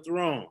of the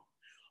throne.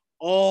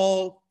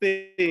 All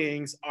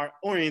things are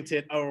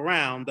oriented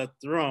around the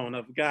throne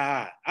of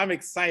God. I'm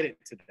excited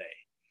today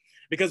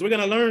because we're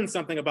going to learn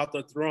something about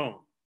the throne.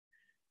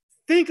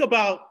 Think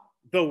about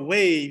the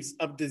waves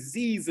of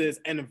diseases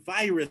and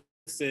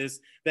viruses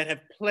that have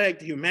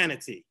plagued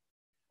humanity,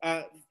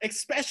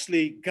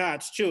 especially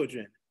God's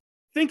children.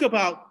 Think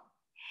about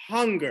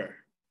hunger.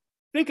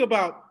 Think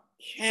about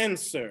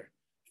cancer.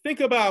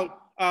 Think about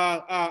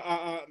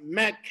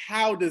mad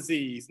cow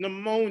disease,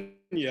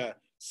 pneumonia,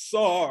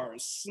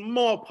 SARS,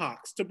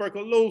 smallpox,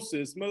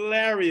 tuberculosis,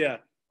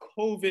 malaria,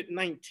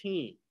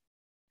 COVID-19.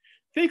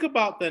 Think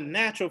about the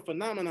natural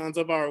phenomenons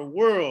of our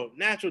world,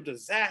 natural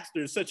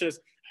disasters such as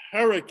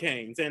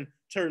hurricanes and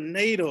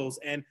tornadoes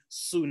and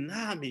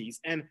tsunamis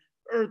and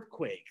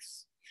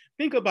earthquakes.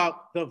 Think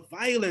about the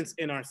violence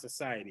in our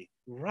society,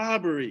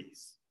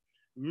 robberies,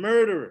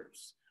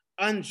 murderers,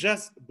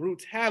 unjust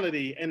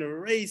brutality, and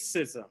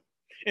racism.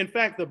 In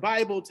fact, the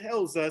Bible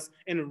tells us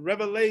in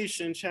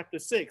Revelation chapter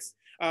 6,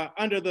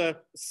 under the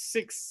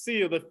fifth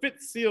seal,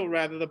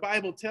 the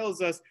Bible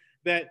tells us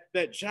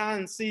that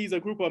John sees a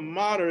group of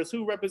martyrs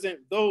who represent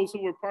those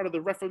who were part of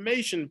the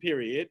Reformation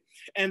period,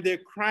 and they're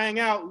crying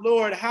out,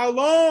 Lord, how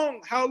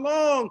long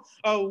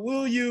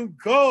will you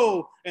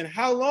go? And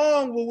how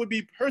long will we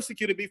be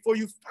persecuted before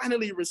you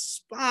finally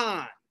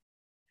respond?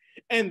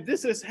 And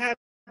this is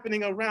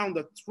happening around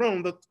the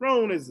throne. The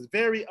throne is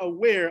very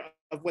aware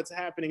of what's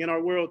happening in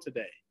our world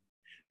today.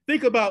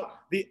 Think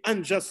about the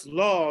unjust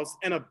laws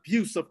and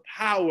abuse of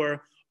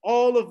power,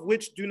 all of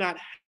which do not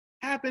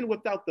happen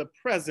without the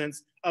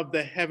presence of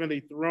the heavenly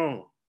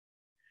throne.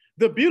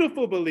 The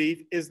beautiful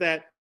belief is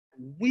that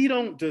we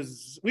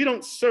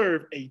don't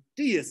serve a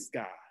deist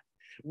God.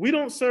 We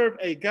don't serve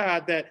a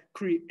God that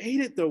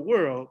created the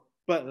world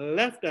but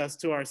left us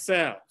to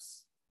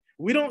ourselves.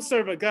 We don't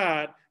serve a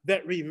God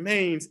that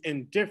remains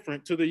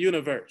indifferent to the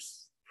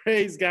universe.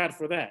 Praise God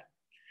for that.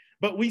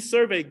 But we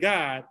serve a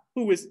God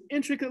who is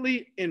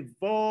intricately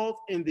involved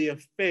in the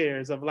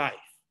affairs of life,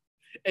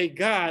 a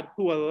God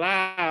who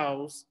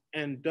allows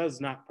and does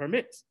not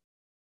permit.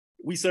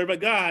 We serve a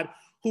God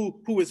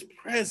who is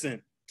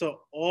present to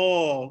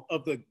all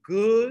of the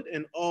good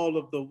and all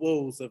of the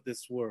woes of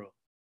this world.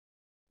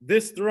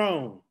 This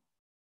throne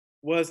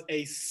was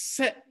a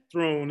set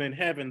throne in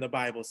heaven, the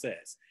Bible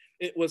says.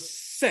 It was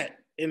set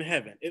in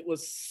heaven. It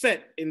was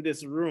set in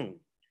this room.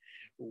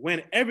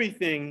 When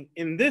everything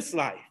in this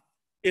life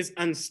is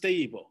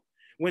unstable,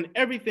 when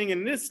everything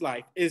in this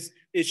life is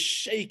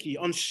shaky,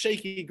 on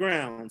shaky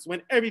grounds,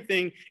 when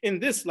everything in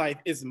this life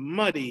is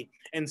muddy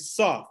and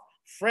soft,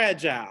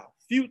 fragile,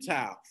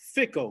 futile,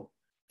 fickle,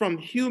 from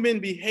human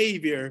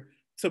behavior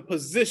to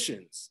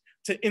positions,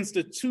 to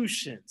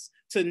institutions,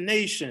 to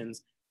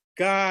nations,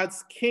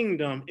 God's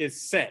kingdom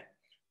is set.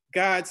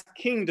 God's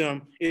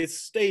kingdom is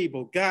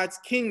stable. God's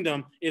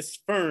kingdom is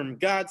firm.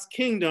 God's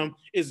kingdom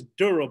is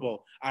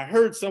durable. I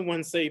heard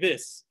someone say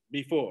this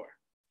before.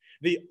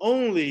 The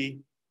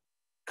only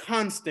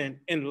constant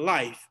in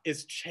life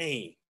is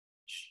change.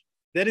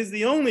 That is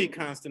the only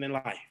constant in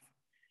life.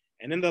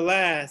 And in the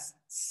last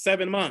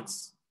 7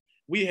 months,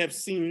 we have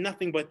seen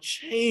nothing but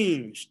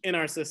change in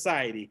our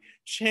society,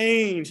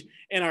 change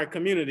in our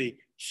community,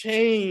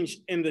 change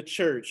in the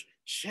church,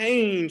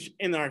 change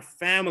in our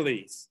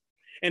families.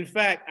 In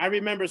fact, I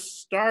remember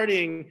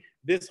starting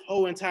this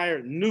whole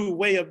entire new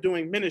way of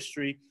doing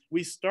ministry.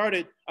 We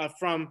started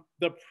from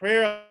the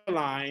prayer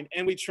line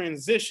and we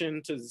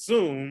transitioned to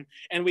Zoom,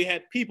 and we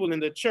had people in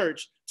the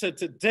church. To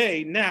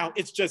today, now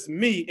it's just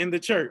me in the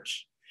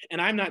church. And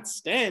I'm not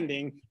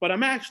standing, but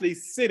I'm actually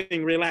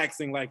sitting,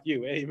 relaxing like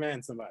you.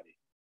 Amen, somebody.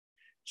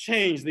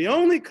 Change. The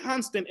only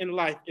constant in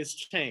life is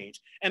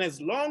change. And as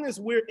long as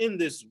we're in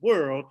this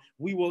world,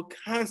 we will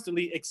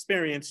constantly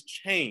experience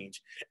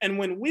change. And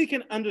when we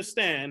can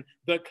understand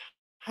the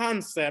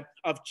concept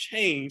of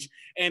change,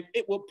 and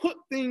it will put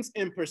things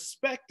in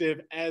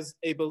perspective as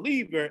a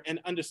believer and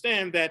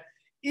understand that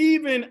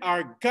even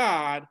our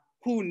God,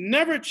 who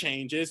never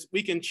changes,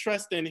 we can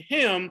trust in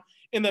him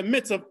in the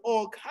midst of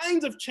all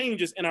kinds of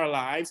changes in our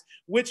lives,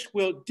 which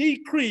will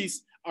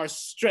decrease our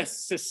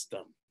stress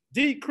system,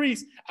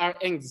 decrease our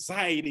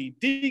anxiety,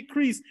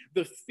 decrease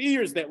the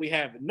fears that we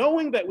have,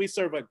 knowing that we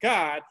serve a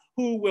God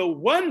who will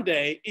one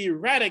day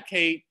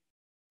eradicate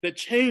the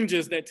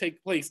changes that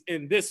take place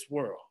in this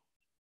world.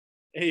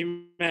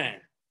 Amen.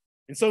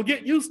 And so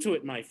get used to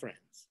it, my friends.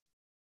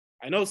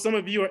 I know some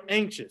of you are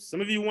anxious.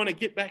 Some of you want to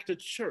get back to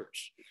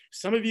church.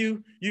 Some of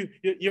you,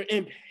 you're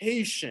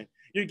impatient.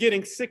 You're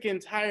getting sick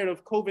and tired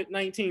of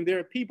COVID-19. There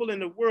are people in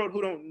the world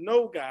who don't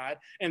know God,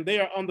 and they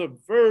are on the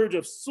verge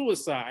of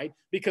suicide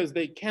because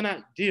they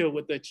cannot deal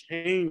with the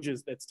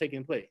changes that's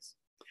taking place.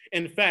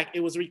 In fact,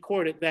 it was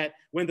recorded that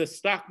when the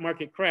stock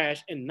market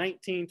crashed in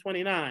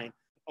 1929,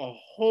 a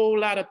whole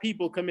lot of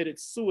people committed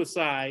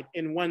suicide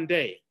in one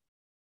day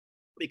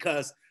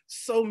because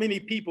so many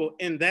people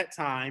in that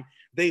time,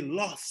 they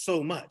lost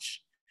so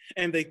much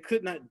and they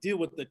could not deal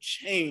with the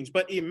change.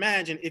 But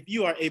imagine if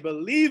you are a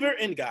believer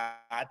in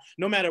God,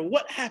 no matter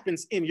what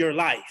happens in your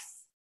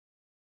life,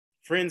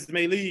 friends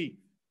may leave,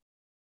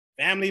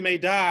 family may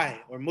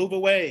die or move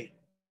away,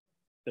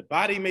 the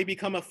body may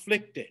become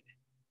afflicted.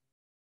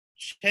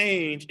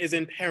 Change is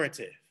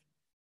imperative.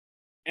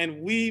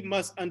 And we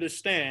must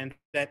understand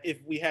that if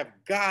we have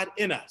God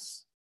in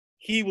us,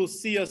 he will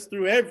see us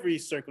through every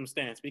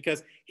circumstance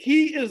because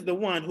he is the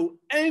one who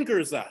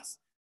anchors us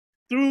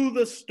through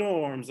the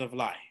storms of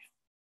life.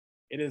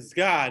 It is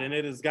God and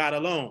it is God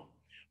alone.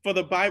 For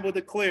the Bible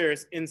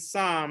declares in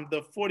Psalm,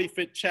 the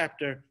 45th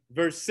chapter,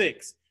 verse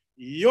 6,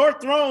 your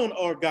throne,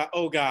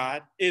 O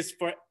God, is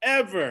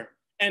forever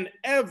and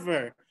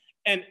ever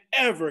and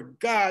ever.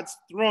 God's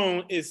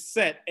throne is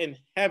set in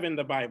heaven,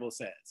 the Bible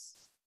says.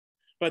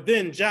 But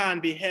then John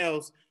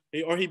beholds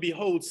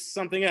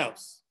something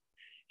else.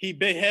 He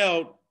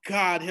beheld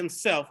God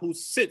himself who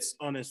sits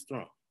on his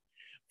throne.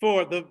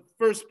 For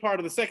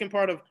the second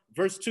part of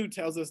verse 2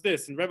 tells us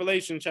this in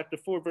Revelation chapter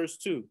 4, verse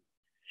 2.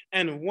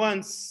 And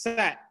one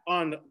sat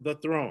on the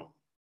throne.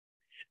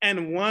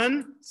 And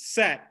one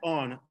sat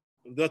on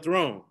the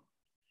throne.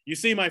 You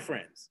see, my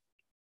friends,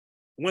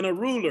 when a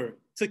ruler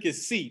took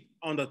his seat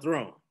on the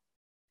throne,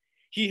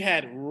 he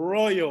had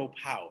royal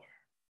power.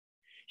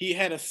 He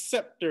had a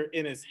scepter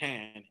in his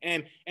hand,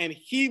 and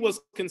he was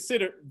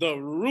considered the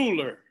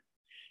ruler.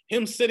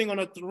 Him sitting on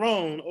a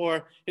throne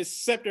or his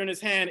scepter in his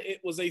hand,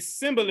 it was a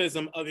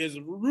symbolism of his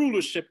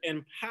rulership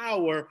and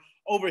power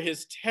over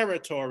his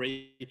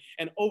territory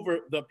and over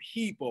the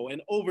people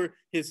and over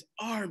his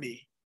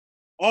army.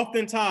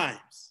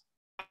 Oftentimes,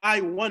 I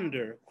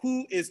wonder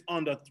who is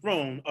on the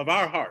throne of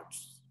our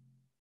hearts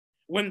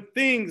when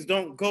things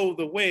don't go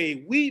the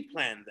way we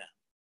plan them.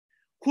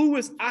 Who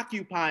is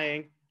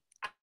occupying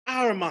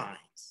our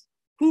minds?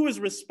 Who is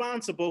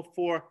responsible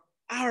for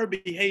our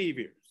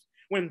behaviors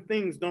when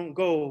things don't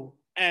go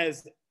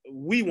as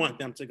we want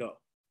them to go?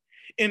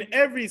 In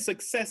every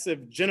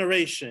successive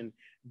generation,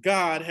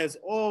 God has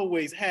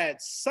always had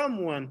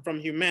someone from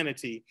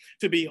humanity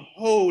to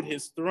behold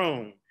his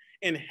throne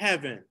in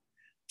heaven,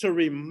 to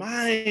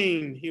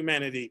remind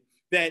humanity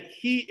that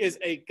he is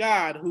a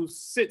God who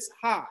sits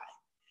high,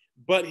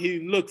 but he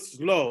looks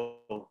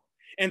low,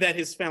 and that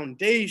his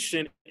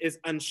foundation is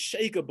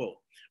unshakable.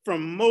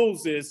 From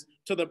Moses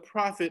to the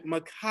prophet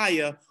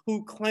Micaiah,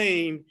 who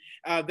claimed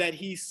that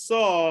he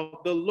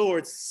saw the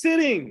Lord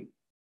sitting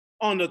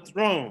on the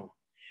throne,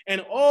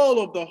 and all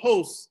of the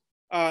hosts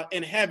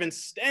in heaven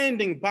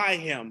standing by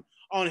him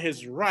on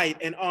his right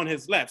and on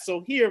his left.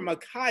 So here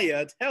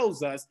Micaiah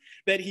tells us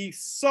that he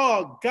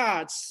saw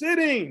God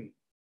sitting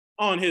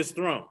on his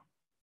throne.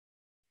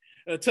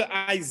 To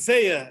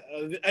Isaiah,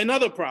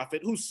 another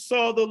prophet who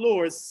saw the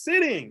Lord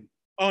sitting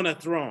on a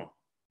throne,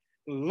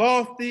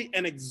 lofty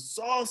and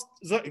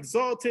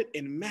exalted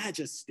in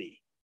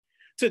majesty.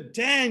 To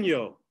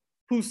Daniel,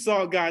 who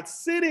saw God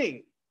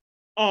sitting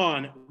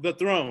on the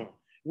throne,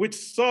 which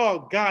saw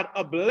God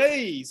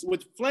ablaze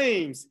with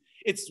flames,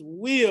 its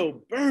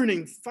wheel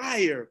burning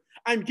fire.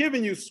 I'm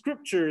giving you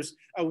scriptures,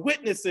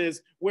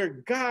 witnesses where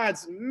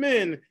God's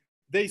men,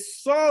 they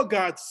saw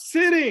God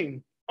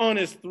sitting on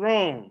his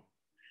throne.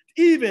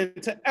 Even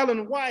to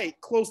Ellen White,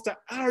 close to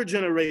our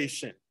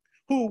generation,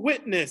 who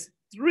witnessed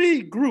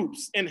 3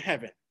 groups in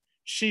heaven.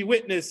 She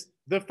witnessed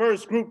the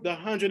first group, the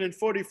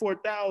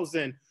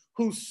 144,000,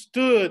 who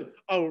stood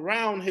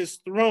around his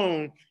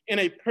throne in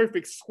a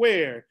perfect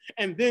square.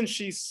 And then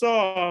she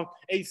saw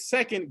a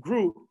second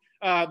group,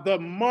 the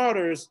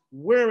martyrs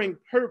wearing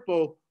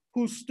purple,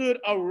 who stood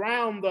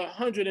around the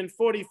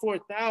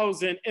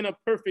 144,000 in a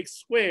perfect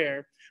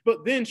square.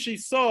 But then she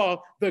saw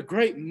the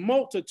great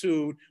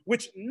multitude,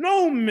 which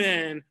no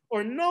man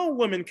or no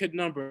woman could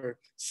number,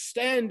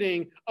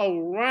 standing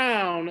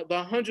around the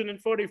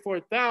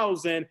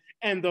 144,000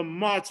 and the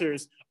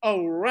martyrs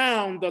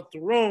around the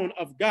throne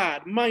of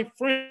God. My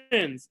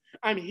friends,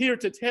 I'm here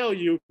to tell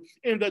you,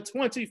 in the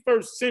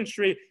 21st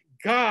century,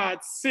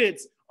 God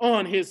sits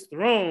on his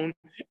throne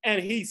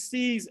and he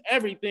sees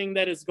everything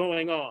that is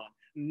going on.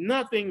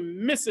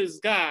 Nothing misses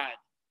God.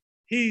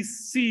 He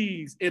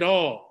sees it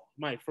all,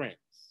 my friends.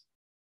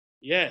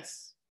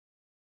 Yes.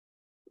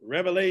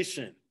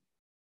 Revelation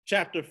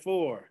chapter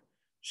 4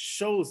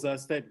 shows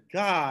us that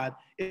God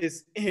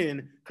is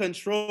in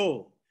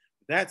control.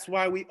 That's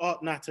why we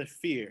ought not to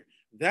fear.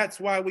 That's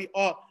why we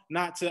ought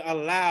not to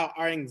allow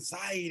our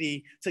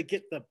anxiety to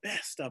get the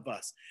best of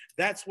us.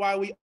 That's why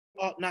we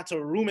ought not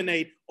to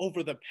ruminate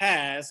over the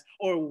past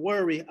or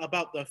worry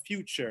about the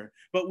future,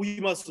 but we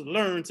must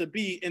learn to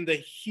be in the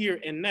here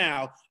and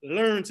now,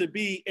 learn to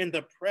be in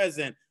the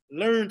present,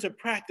 learn to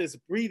practice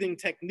breathing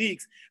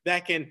techniques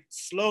that can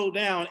slow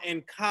down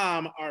and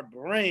calm our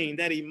brain,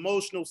 that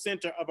emotional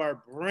center of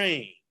our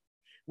brain.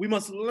 We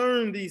must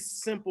learn these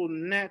simple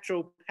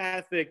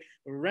naturopathic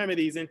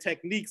remedies and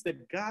techniques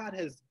that God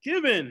has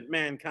given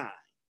mankind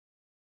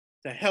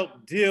to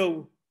help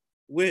deal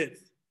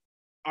with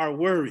our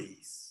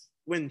worries.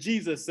 When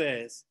Jesus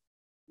says,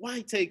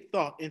 why take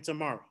thought in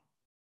tomorrow?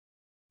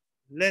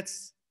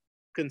 Let's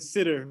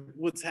consider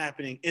what's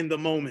happening in the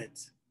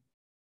moment.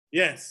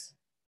 Yes,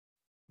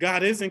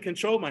 God is in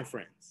control, my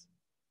friends.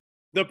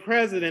 The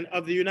president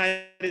of the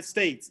United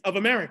States of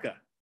America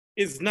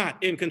is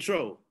not in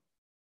control.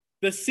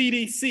 The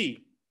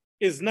CDC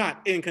is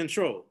not in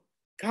control.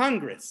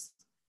 Congress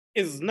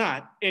is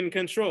not in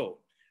control.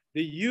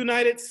 The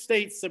United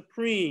States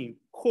Supreme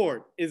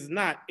Court is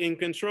not in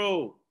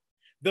control.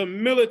 The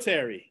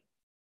military,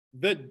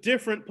 the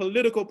different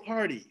political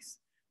parties,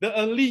 the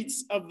elites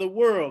of the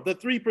world, the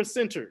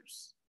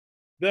 3%ers,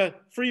 the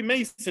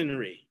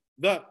Freemasonry,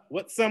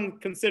 what some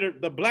consider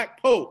the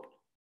Black Pope,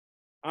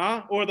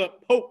 or the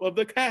Pope of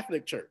the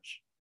Catholic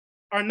Church,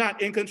 are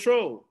not in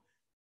control.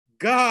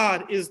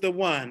 God is the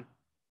one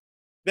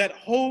that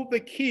holds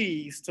the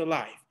keys to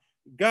life.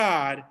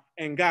 God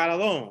and God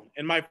alone.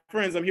 And my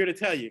friends, I'm here to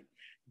tell you,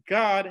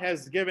 God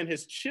has given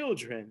his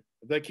children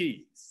the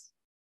keys.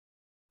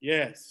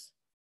 Yes.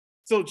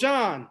 So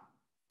John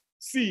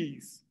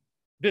sees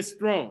this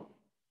throne,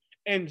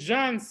 and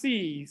John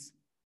sees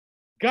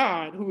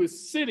God who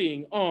is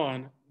sitting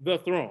on the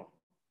throne.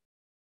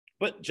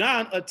 But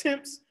John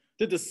attempts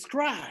to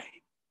describe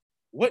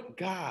what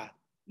God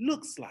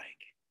looks like.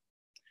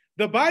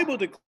 The Bible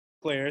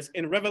declares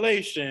in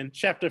Revelation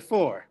chapter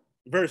 4,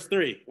 verse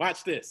 3,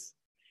 watch this.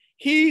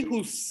 He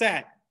who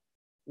sat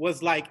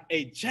was like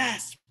a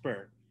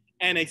jasper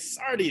and a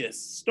sardius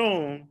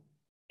stone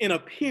in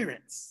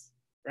appearance,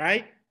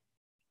 right?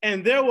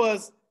 And there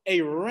was a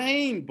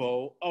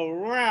rainbow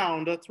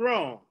around the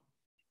throne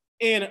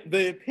in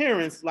the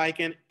appearance like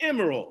an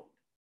emerald.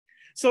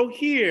 So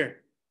here,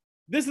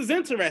 this is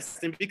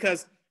interesting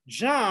because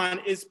John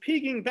is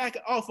peeking back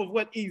off of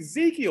what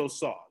Ezekiel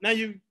saw. Now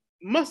you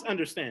must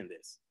understand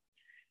this,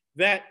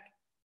 that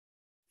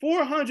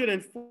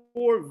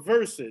 404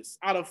 verses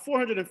out of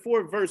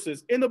 404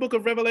 verses in the book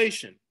of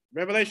Revelation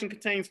Revelation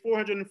contains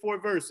 404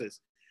 verses.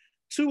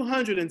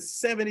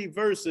 270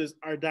 verses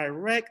are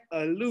direct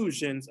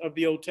allusions of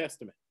the Old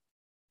Testament.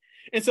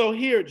 And so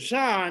here,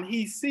 John,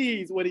 he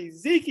sees what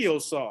Ezekiel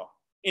saw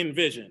in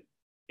vision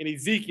in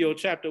Ezekiel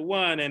chapter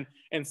 1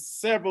 and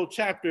several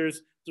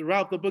chapters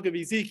throughout the book of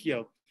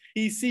Ezekiel.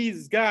 He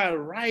sees God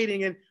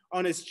riding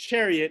on his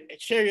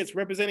chariots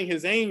representing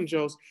his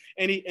angels,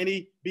 and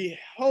he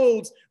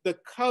beholds the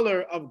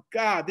color of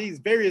God, these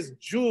various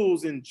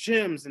jewels and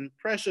gems and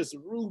precious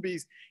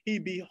rubies. He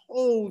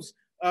beholds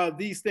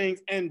these things,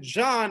 and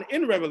John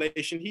in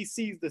Revelation, he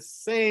sees the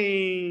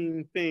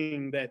same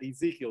thing that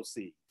Ezekiel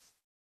sees.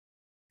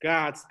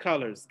 God's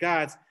colors,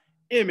 God's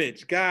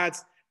image,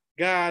 God's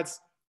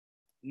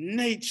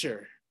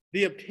nature,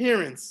 the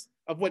appearance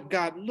of what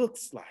God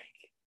looks like.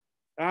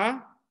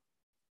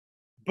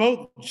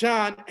 Both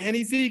John and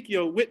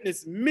Ezekiel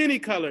witnessed many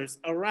colors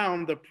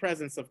around the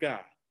presence of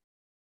God.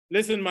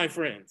 Listen, my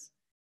friends,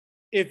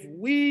 if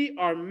we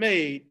are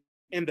made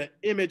in the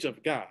image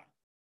of God,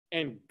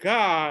 and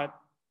God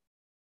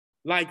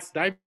likes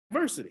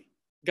diversity.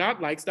 God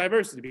likes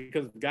diversity,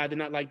 because if God did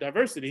not like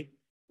diversity,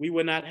 we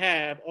would not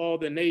have all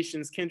the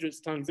nations,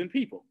 kindreds, tongues, and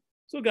people.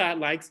 So God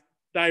likes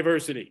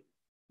diversity.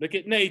 Look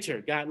at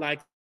nature. God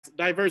likes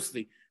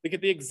diversity. Look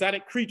at the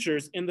exotic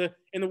creatures in the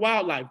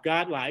wildlife.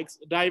 God likes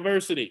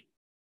diversity.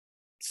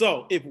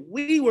 So if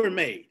we were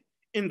made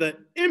in the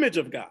image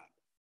of God,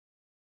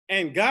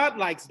 and God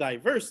likes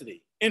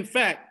diversity, in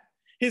fact,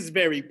 his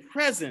very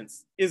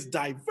presence is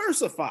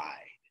diversified.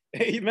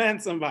 Amen,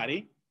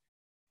 somebody.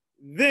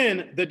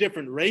 Then the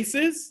different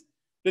races,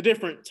 the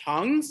different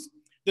tongues,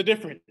 the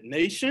different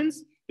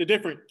nations, the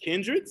different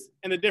kindreds,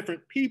 and the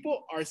different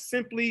people are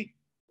simply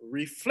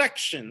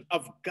reflection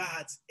of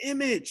God's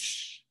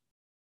image.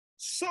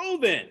 So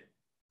then,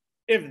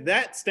 if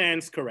that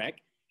stands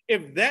correct,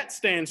 if that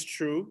stands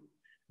true,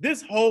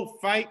 this whole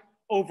fight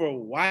over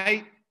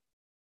white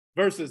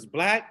versus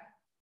black,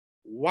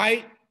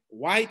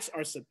 whites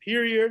are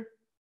superior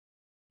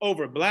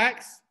over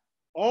blacks,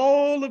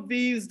 all of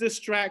these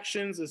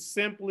distractions are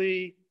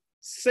simply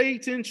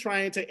Satan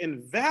trying to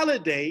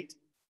invalidate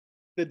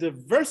the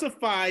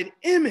diversified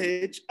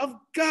image of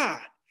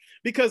God.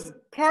 Because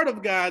part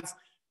of God's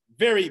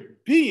very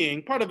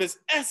being, part of his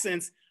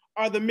essence,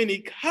 are the many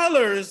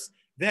colors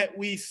that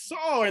we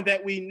saw and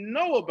that we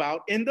know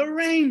about in the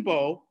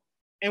rainbow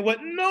and what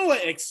Noah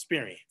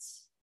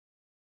experienced.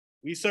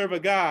 We serve a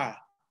God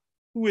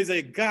who is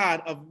a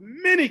God of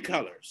many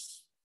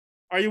colors.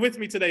 Are you with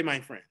me today, my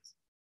friends?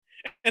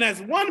 And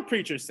as one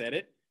preacher said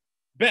it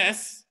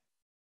best,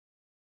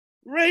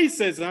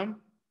 racism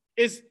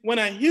is when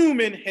a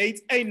human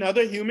hates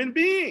another human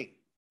being.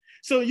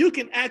 So you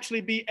can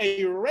actually be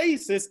a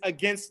racist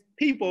against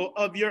people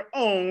of your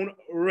own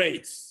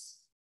race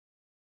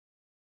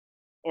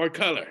or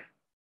color,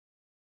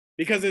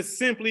 because it's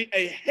simply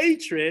a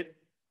hatred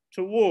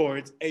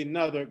towards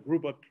another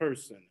group of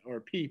person or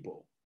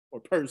people or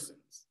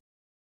persons.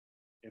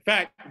 In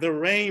fact, the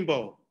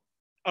rainbow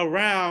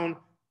around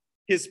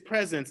his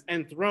presence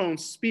and throne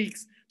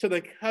speaks to the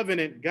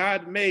covenant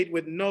God made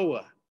with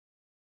Noah,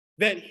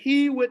 that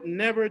he would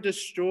never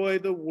destroy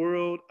the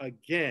world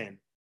again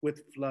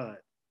with flood.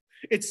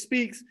 It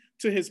speaks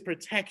to his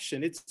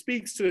protection. It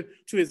speaks to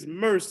his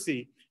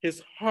mercy,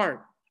 his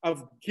heart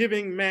of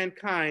giving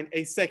mankind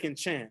a second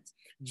chance.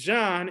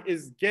 John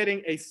is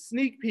getting a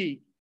sneak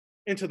peek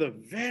into the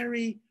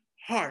very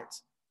heart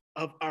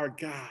of our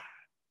God.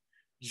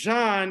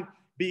 John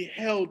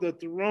beheld the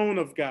throne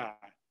of God,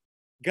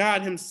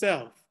 God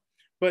himself,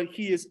 but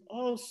he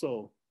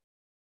also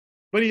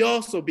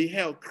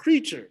beheld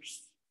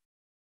creatures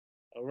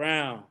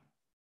around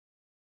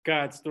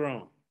God's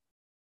throne.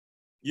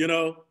 You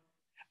know,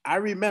 I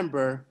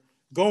remember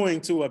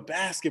going to a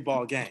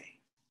basketball game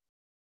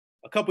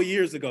a couple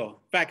years ago.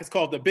 In fact, it's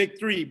called The Big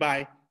Three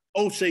by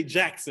O'Shea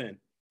Jackson,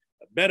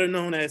 better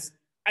known as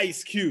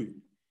Ice Cube.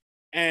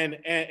 And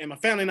my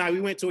family and I, we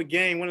went to a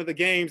game, one of the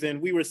games,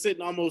 and we were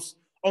sitting almost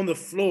on the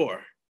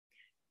floor.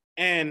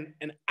 And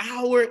an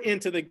hour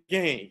into the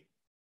game,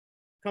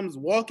 comes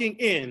walking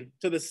in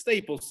to the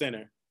Staples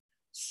Center,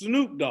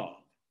 Snoop Dogg.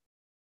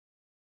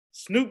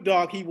 Snoop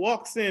Dogg, he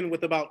walks in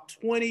with about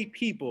 20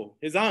 people,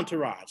 his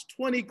entourage,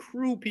 20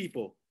 crew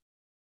people.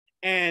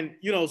 And,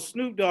 you know,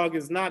 Snoop Dogg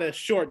is not a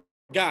short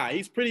guy.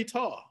 He's pretty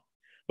tall.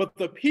 But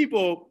the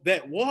people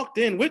that walked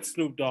in with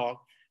Snoop Dogg,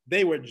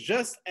 they were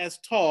just as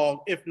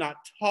tall, if not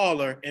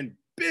taller and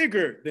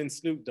bigger than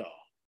Snoop Dogg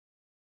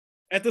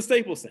at the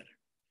Staples Center.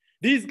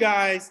 These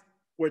guys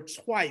were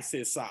twice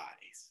his size.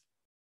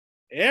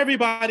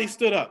 Everybody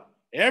stood up.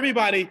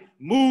 Everybody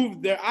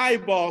moved their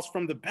eyeballs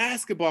from the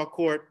basketball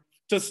court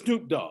to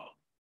Snoop Dogg.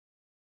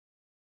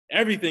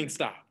 Everything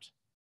stopped.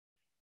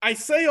 I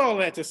say all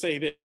that to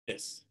say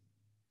this.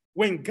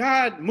 When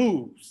God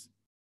moves,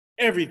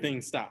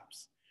 everything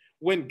stops.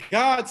 When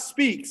God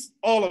speaks,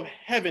 all of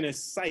heaven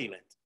is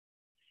silent.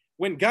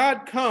 When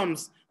God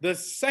comes the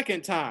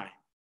second time,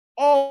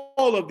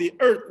 all of the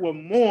earth will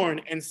mourn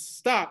and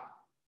stop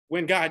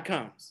when God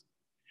comes.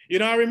 You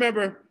know, I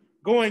remember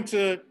going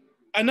to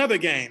another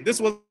game. This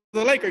was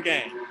a Laker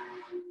game.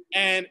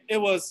 And it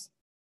was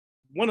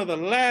one of the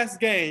last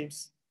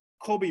games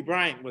Kobe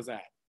Bryant was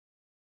at.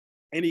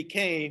 And he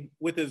came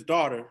with his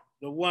daughter,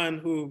 the one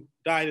who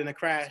died in a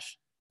crash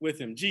with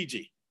him,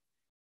 Gigi.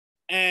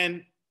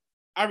 And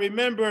I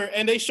remember,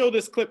 and they show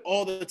this clip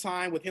all the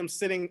time with him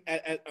sitting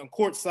on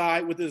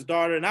courtside with his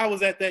daughter. And I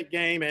was at that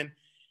game.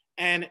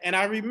 And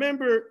I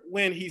remember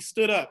when he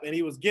stood up and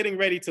he was getting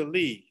ready to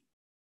leave,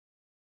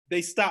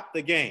 they stopped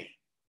the game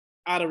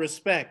out of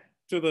respect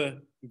to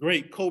the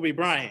great Kobe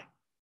Bryant.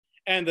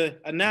 And the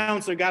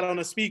announcer got on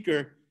a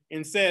speaker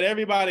and said,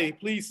 everybody,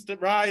 please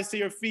rise to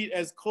your feet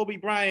as Kobe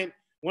Bryant,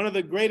 one of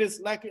the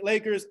greatest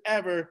Lakers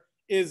ever,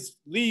 is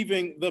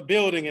leaving the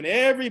building. And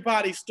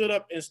everybody stood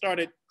up and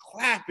started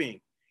clapping,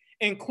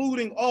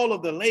 including all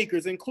of the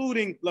Lakers,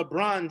 including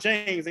LeBron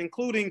James,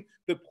 including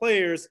the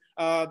players,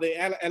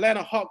 the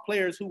Atlanta Hawks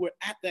players who were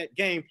at that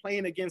game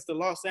playing against the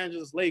Los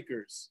Angeles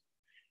Lakers.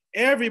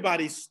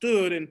 Everybody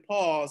stood and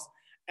paused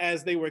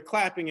as they were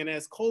clapping. And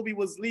as Kobe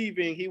was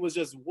leaving, he was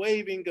just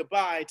waving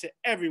goodbye to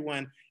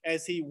everyone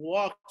as he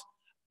walked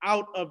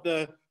out of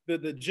the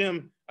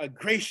gym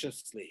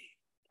graciously,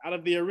 out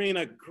of the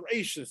arena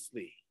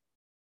graciously.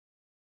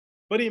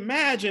 But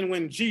imagine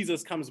when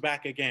Jesus comes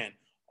back again,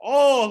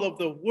 all of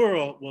the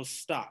world will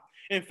stop.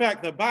 In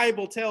fact, the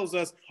Bible tells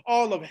us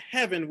all of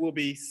heaven will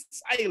be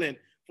silent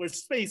for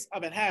space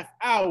of a half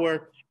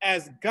hour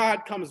as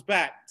God comes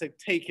back to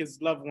take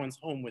his loved ones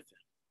home with him.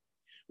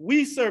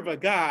 We serve a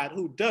God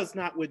who does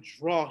not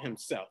withdraw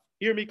himself.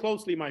 Hear me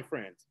closely, my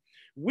friends.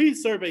 We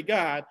serve a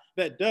God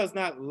that does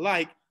not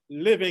like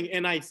living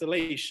in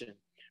isolation.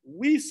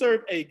 We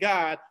serve a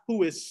God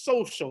who is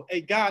social,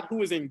 a God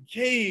who is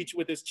engaged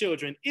with his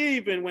children,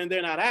 even when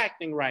they're not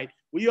acting right.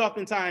 We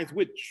oftentimes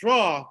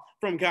withdraw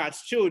from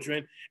God's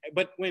children,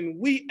 but when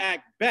we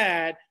act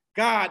bad,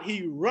 God,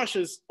 he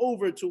rushes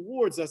over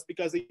towards us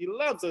because he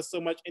loves us so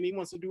much and he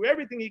wants to do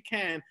everything he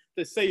can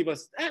to save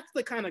us. That's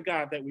the kind of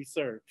God that we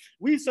serve.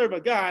 We serve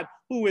a God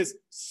who is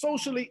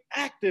socially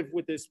active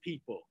with his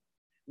people.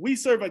 We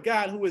serve a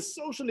God who is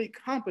socially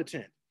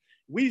competent.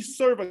 We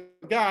serve a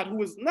God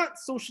who is not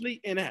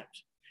socially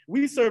inept.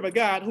 We serve a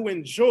God who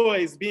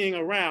enjoys being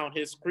around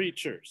his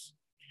creatures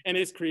and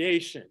his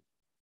creation.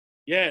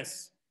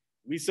 Yes,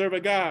 we serve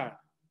a God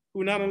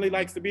who not only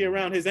likes to be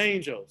around his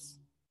angels,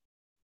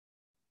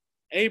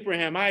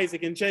 Abraham,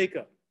 Isaac, and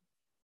Jacob,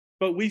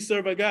 but we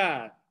serve a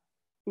God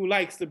who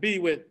likes to be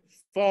with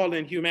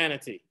fallen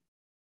humanity.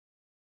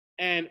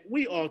 And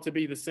we ought to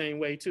be the same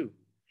way too.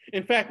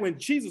 In fact, when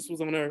Jesus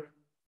was on earth,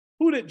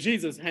 who did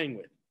Jesus hang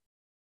with?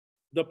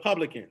 The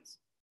publicans,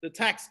 the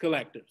tax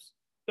collectors,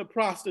 the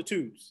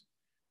prostitutes,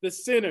 the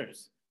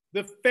sinners,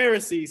 the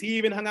Pharisees. He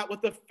even hung out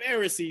with the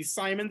Pharisees,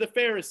 Simon the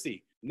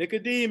Pharisee,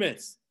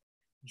 Nicodemus.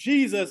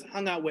 Jesus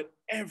hung out with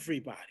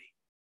everybody,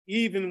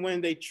 even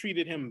when they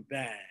treated him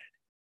bad.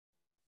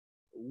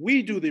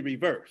 We do the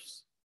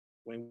reverse.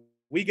 When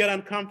we get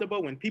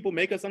uncomfortable, when people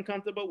make us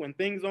uncomfortable, when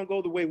things don't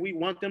go the way we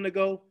want them to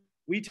go,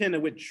 we tend to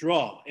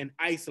withdraw and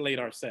isolate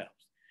ourselves.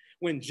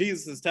 When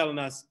Jesus is telling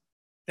us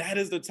that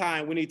is the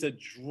time we need to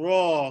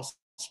draw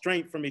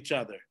strength from each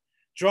other,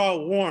 draw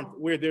warmth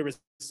where there is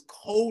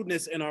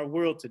coldness in our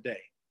world today.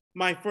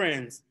 My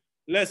friends,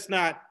 let's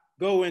not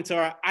go into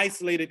our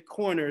isolated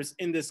corners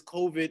in this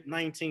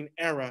COVID-19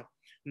 era.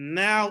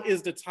 Now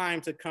is the time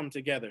to come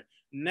together.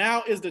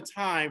 Now is the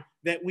time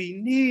that we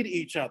need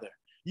each other.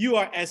 You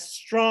are as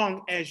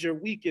strong as your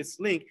weakest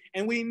link,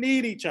 and we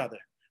need each other.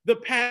 The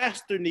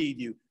pastor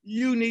needs you.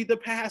 You need the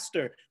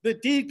pastor. The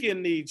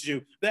deacon needs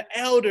you. The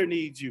elder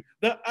needs you.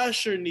 The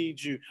usher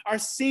needs you. Our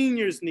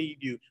seniors need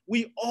you.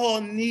 We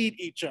all need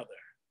each other.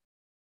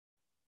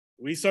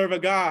 We serve a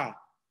God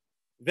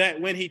that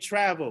when he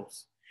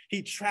travels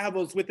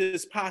with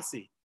his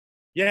posse.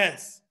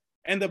 Yes,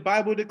 and the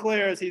Bible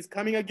declares he's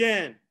coming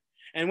again.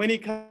 And when he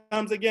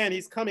comes again,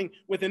 he's coming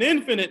with an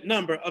infinite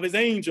number of his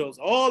angels.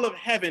 All of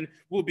heaven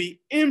will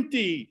be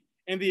emptied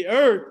and the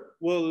earth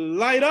will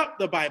light up,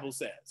 the Bible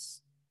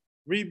says.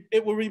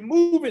 It will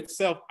remove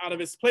itself out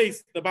of its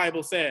place, the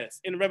Bible says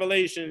in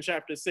Revelation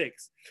chapter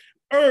 6.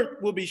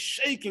 Earth will be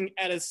shaking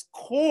at its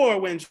core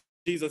when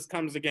Jesus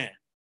comes again.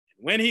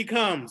 When he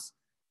comes,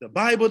 the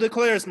Bible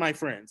declares, my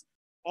friends,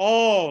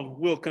 all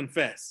will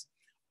confess,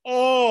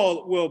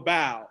 all will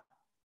bow.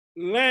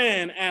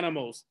 Land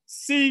animals,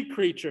 sea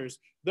creatures,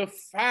 the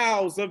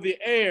fowls of the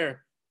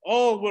air,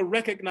 all will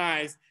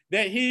recognize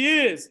that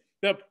he is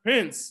the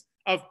Prince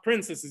of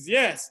princesses.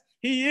 Yes,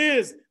 he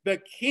is the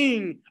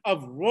King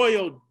of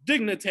royal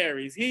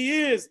dignitaries.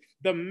 He is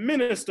the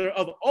minister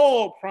of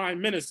all prime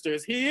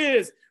ministers. He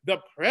is the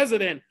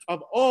president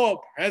of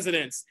all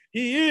presidents.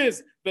 He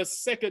is the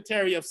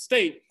Secretary of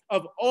State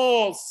of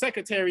all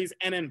secretaries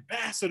and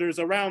ambassadors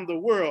around the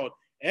world.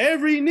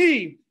 Every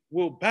knee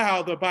will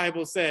bow, the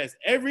Bible says.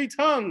 Every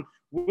tongue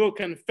will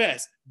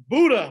confess.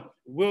 Buddha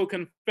will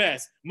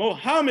confess.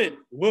 Mohammed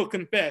will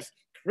confess.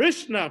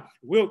 Krishna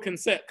will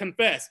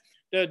confess.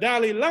 The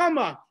Dalai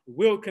Lama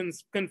will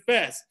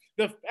confess.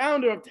 The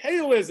founder of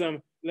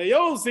Taoism,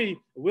 Laozi,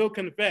 will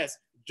confess.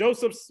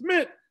 Joseph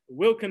Smith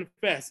will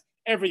confess.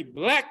 Every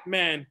black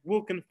man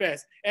will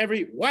confess.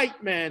 Every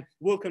white man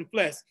will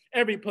confess.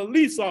 Every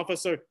police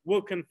officer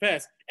will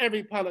confess.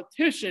 Every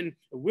politician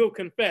will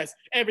confess.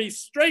 Every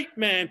straight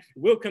man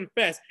will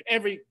confess.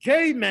 Every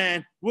gay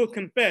man will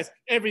confess.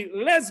 Every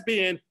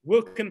lesbian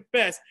will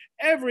confess.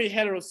 Every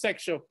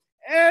heterosexual,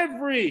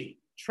 every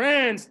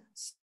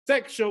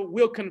transsexual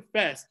will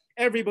confess.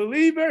 Every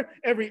believer,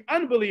 every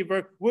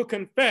unbeliever will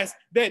confess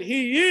that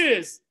he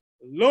is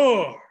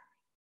Lord.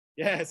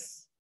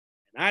 Yes,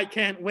 and I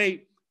can't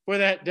wait for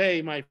that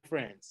day, my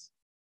friends.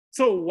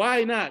 So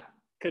why not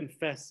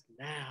confess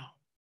now?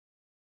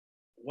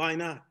 Why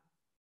not?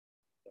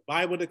 The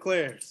Bible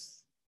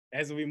declares,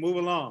 as we move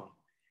along,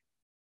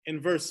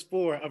 in verse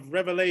 4 of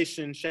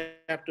Revelation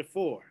chapter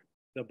 4,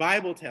 the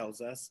Bible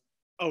tells us,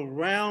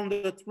 around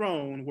the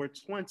throne were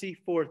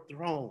 24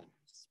 thrones,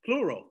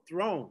 plural,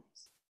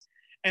 thrones.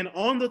 And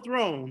on the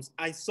thrones,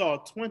 I saw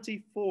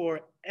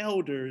 24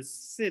 elders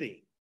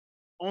sitting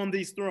on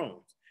these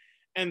thrones.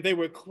 And they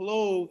were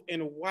clothed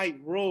in white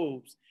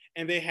robes,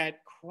 and they had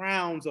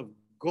crowns of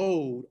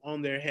gold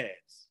on their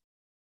heads.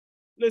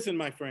 Listen,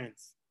 my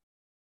friends,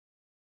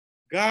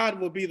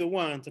 God will be the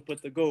one to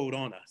put the gold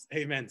on us.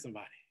 Amen,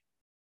 somebody.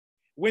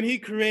 When he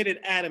created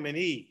Adam and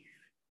Eve,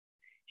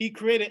 he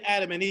created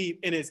Adam and Eve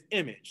in his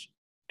image.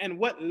 And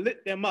what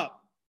lit them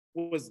up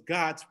was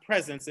God's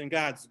presence and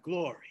God's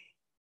glory.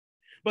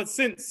 But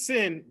since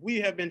sin, we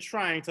have been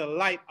trying to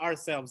light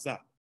ourselves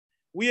up.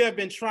 We have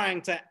been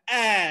trying to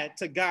add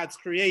to God's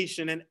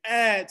creation and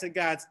add to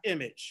God's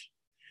image.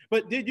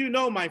 But did you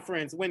know, my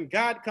friends, when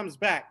God comes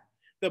back,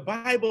 the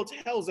Bible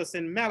tells us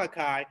in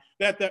Malachi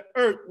that the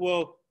earth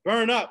will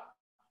burn up,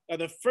 or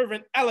the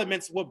fervent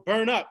elements will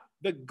burn up.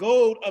 The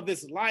gold of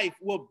this life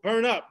will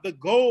burn up. The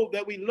gold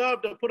that we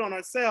love to put on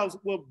ourselves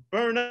will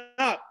burn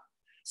up.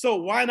 So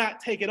why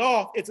not take it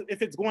off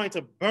if it's going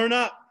to burn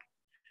up?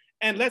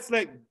 And let's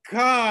let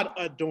God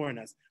adorn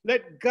us.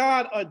 Let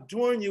God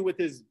adorn you with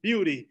his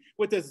beauty,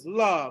 with his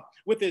love,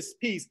 with his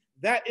peace.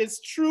 That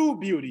is true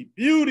beauty.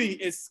 Beauty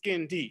is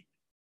skin deep.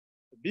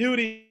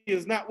 Beauty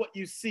is not what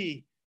you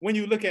see when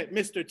you look at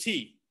Mr.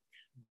 T.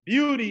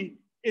 Beauty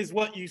is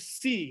what you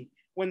see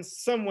when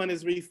someone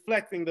is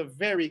reflecting the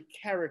very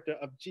character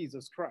of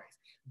Jesus Christ.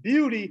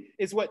 Beauty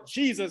is what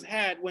Jesus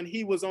had when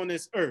he was on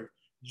this earth.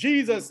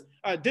 Jesus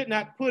did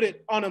not put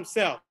it on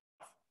himself.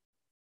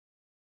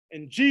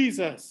 And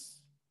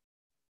Jesus,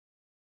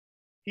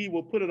 he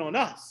will put it on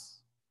us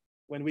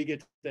when we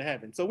get to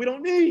heaven. So we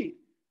don't need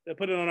to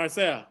put it on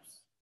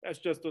ourselves. That's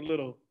just a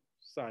little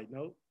side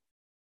note.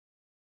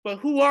 But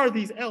who are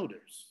these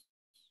elders?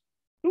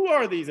 Who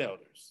are these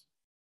elders?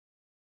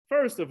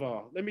 First of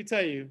all, let me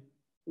tell you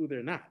who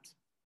they're not.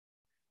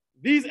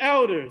 These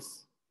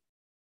elders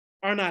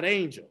are not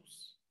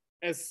angels,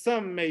 as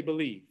some may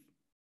believe,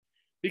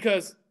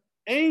 because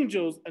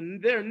angels,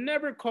 they're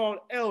never called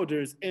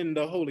elders in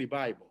the Holy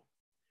Bible.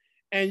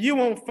 And you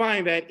won't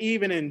find that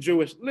even in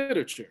Jewish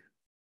literature.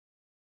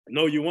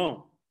 No, you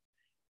won't.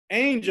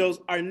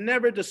 Angels are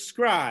never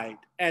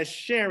described as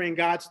sharing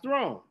God's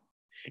throne.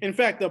 In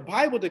fact, the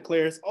Bible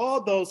declares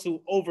all those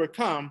who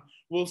overcome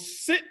will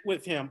sit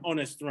with him on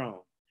his throne.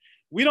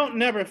 We don't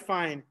never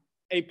find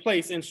a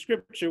place in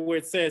scripture where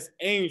it says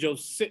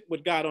angels sit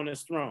with God on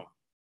his throne.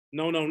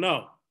 No, no,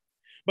 no.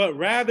 But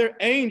rather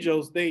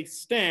angels, they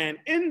stand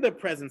in the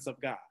presence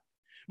of God.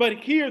 But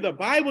here the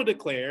Bible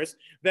declares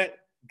that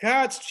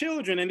God's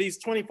children and these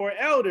 24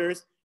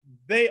 elders,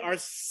 they are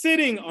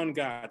sitting on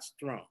God's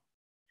throne.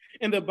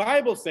 And the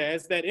Bible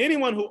says that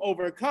anyone who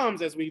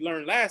overcomes, as we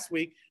learned last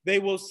week, they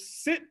will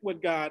sit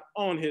with God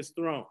on his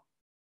throne.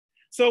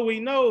 So we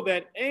know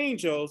that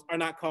angels are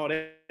not called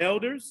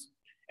elders,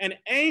 and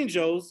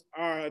angels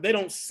they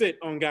don't sit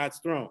on God's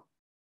throne.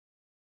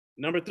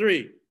 Number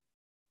 3,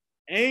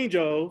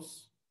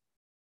 angels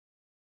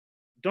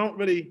don't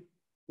really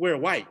wear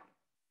white,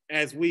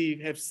 as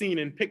we have seen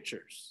in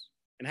pictures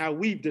and how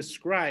we've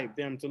described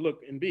them to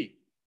look and be.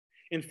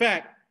 In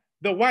fact,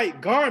 the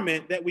white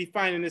garment that we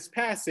find in this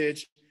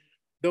passage,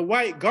 the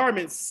white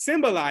garment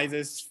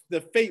symbolizes the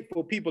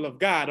faithful people of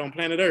God on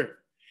planet Earth.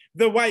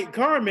 The white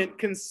garment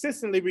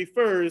consistently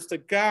refers to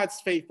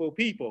God's faithful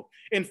people.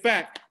 In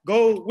fact,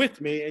 go with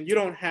me, and you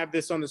don't have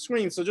this on the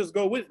screen, so just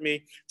go with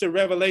me to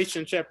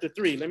Revelation chapter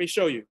 3. Let me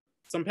show you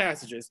some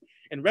passages.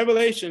 In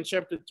Revelation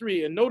chapter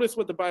 3, and notice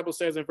what the Bible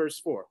says in verse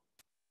 4.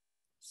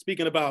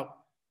 Speaking about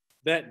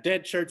that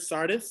dead church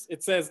Sardis,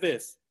 it says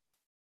this: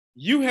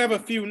 you have a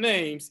few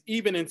names,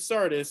 even in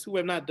Sardis, who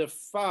have not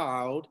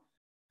defiled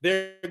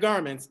their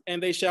garments,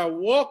 and they shall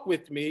walk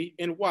with me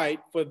in white,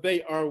 for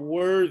they are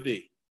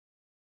worthy.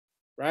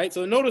 Right?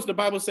 So notice the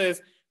Bible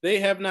says they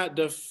have not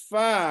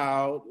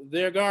defiled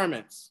their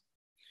garments.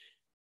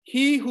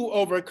 He who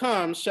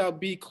overcomes shall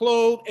be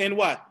clothed in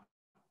what?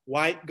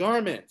 White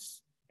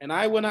garments. And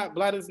I will not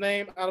blot his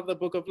name out of the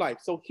book of life.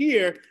 So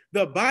here,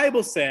 the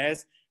Bible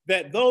says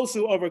that those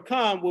who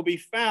overcome will be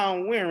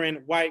found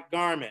wearing white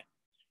garment.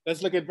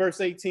 Let's look at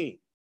verse 18.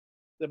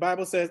 The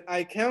Bible says,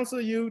 I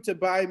counsel you to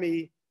buy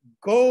me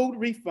gold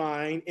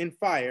refined in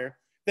fire,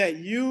 that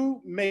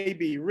you may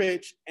be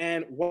rich,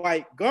 and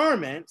white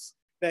garments,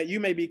 that you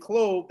may be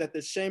clothed, that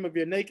the shame of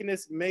your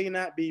nakedness may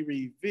not be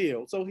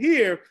revealed. So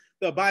here,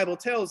 the Bible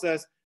tells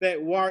us that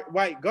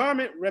white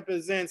garment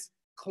represents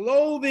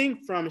clothing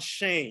from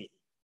shame.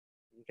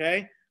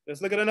 Okay,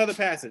 let's look at another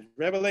passage,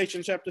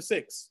 Revelation chapter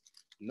 6.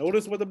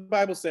 Notice what the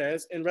Bible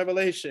says in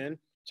Revelation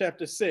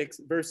chapter 6,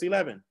 verse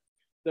 11.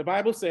 The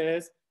Bible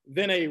says,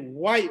 then a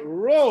white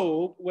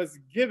robe was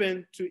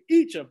given to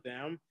each of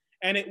them,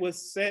 and it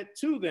was said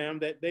to them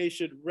that they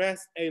should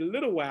rest a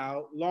little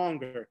while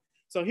longer.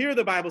 So here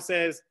the Bible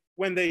says,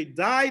 when they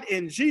died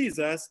in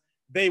Jesus,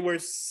 they were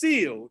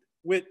sealed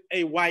with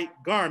a white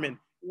garment.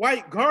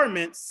 White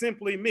garment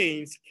simply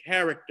means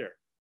character,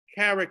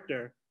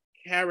 character,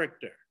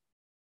 character.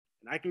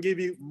 And I can give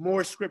you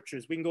more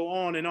scriptures. We can go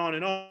on and on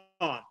and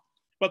on.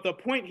 But the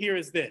point here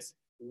is this: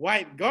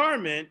 white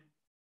garment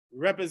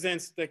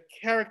represents the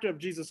character of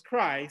Jesus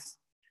Christ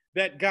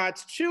that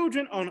God's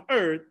children on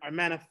earth are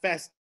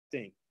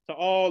manifesting to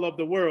all of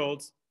the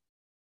world's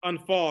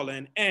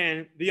unfallen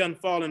and the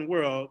unfallen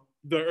world,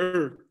 the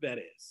earth, that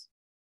is.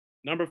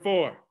 Number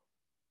 4,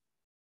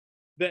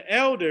 the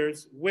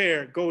elders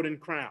wear golden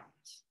crowns.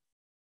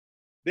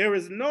 There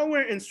is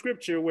nowhere in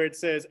scripture where it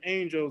says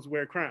angels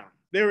wear crowns.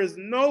 There is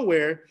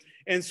nowhere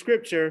in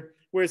scripture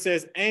where it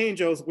says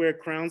angels wear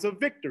crowns of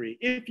victory.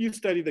 If you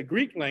study the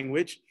Greek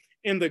language,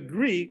 in the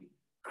Greek,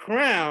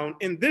 crown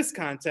in this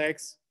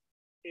context,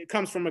 it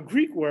comes from a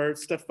Greek word,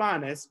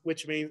 Stephanos,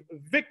 which means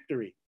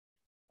victory,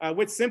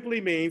 which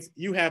simply means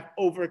you have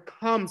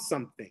overcome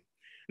something.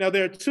 Now,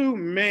 there are two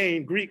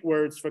main Greek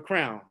words for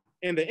crown.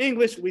 In the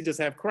English, we just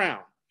have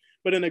crown.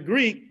 But in the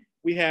Greek,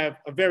 we have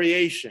a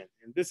variation.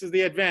 And this is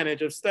the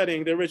advantage of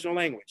studying the original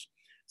language.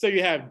 So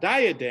you have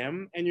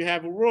diadem and you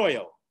have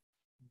royal.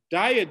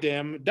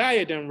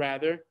 Diadem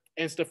rather,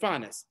 and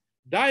Stephanos.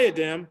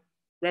 Diadem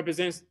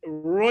represents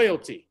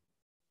royalty.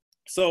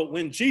 So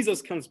when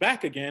Jesus comes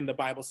back again, the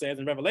Bible says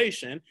in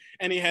Revelation,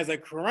 and he has a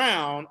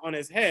crown on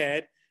his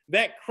head,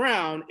 that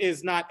crown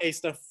is not a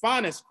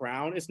Stephanos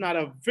crown. It's not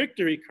a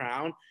victory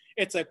crown.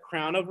 It's a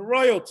crown of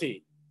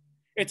royalty.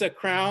 It's a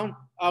crown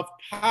of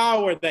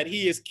power that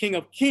he is King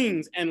of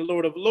Kings and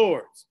Lord of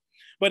Lords.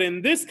 But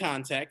in this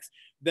context,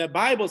 the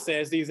Bible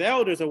says these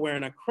elders are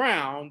wearing a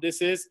crown.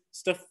 This is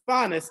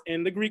Stephanos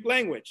in the Greek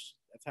language.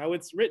 That's how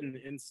it's written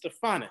in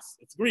Stephanos.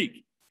 It's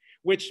Greek,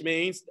 which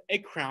means a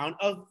crown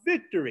of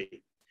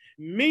victory,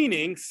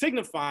 meaning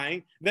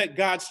signifying that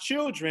God's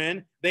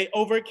children, they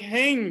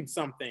overcame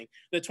something.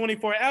 The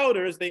 24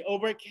 elders, they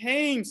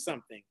overcame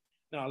something.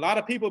 Now, a lot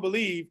of people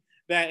believe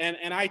that,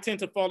 and I tend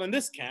to fall in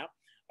this camp,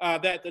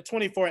 that the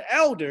 24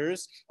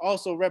 elders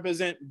also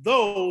represent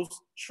those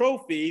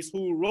trophies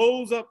who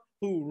rose up,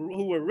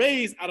 who were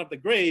raised out of the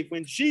grave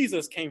when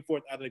Jesus came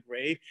forth out of the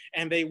grave,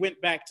 and they went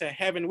back to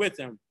heaven with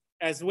him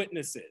as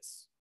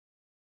witnesses.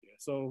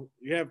 So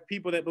you have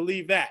people that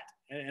believe that,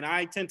 and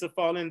I tend to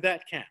fall in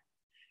that camp.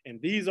 And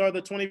these are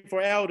the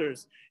 24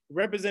 elders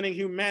representing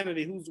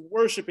humanity who's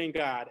worshiping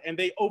God, and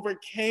they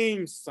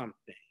overcame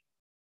something.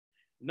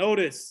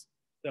 Notice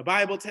the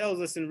Bible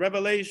tells us in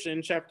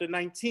Revelation chapter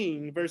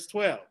 19, verse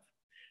 12,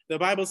 the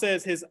Bible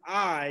says his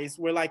eyes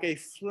were like a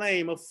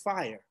flame of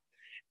fire,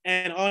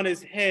 and on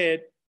his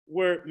head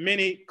were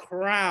many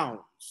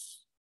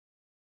crowns.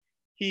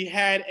 He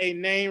had a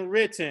name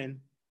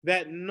written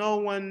that no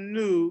one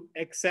knew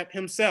except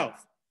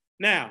himself.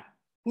 Now,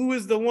 who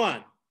is the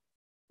one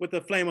with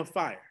the flame of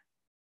fire?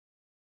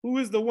 Who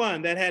is the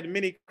one that had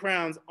many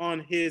crowns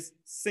on his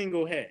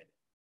single head?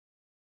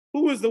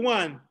 Who is the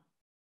one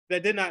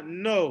that did not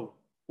know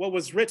what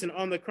was written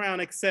on the crown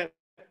except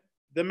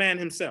the man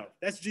himself?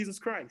 That's Jesus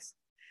Christ.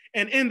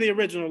 And in the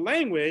original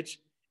language,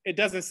 it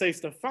doesn't say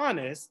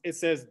Stephanos, it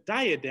says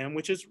diadem,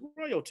 which is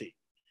royalty.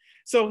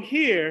 So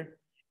here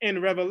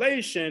in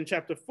Revelation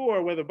chapter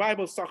 4, where the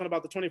Bible is talking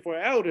about the 24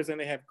 elders and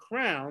they have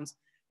crowns,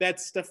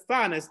 that's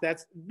Stephanos,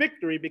 that's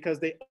victory because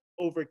they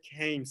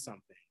overcame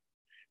something.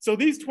 So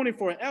these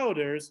 24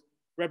 elders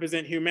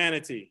represent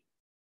humanity,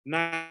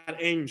 not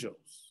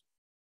angels.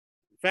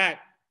 In fact,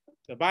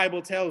 the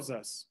Bible tells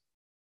us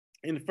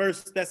in 1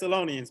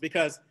 Thessalonians,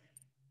 because,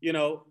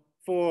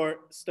 for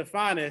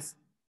Stephanos,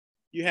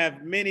 you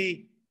have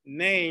many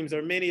names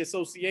or many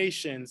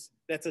associations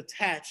that's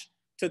attached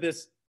to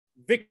this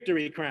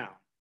victory crown.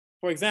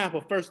 For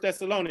example, 1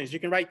 Thessalonians, you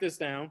can write this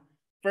down.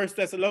 1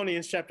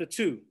 Thessalonians chapter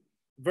 2,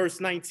 verse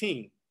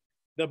 19.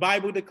 The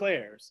Bible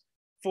declares,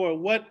 for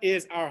what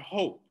is our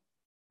hope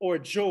or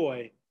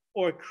joy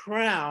or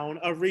crown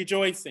of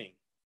rejoicing?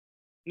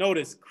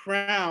 Notice,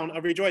 crown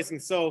of rejoicing.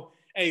 So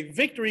a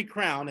victory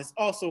crown is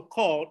also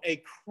called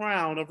a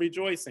crown of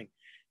rejoicing.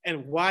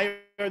 And why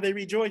are they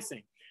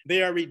rejoicing?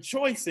 They are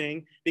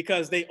rejoicing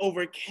because they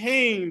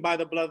overcame by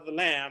the blood of the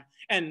Lamb,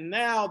 and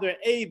now they're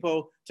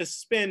able to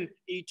spend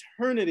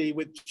eternity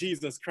with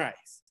Jesus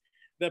Christ.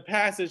 The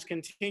passage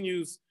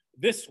continues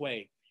this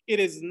way. It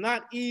is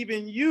not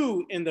even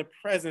you in the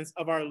presence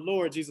of our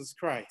Lord Jesus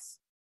Christ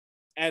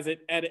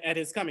at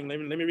his coming. Let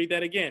me read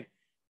that again.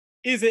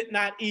 Is it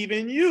not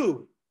even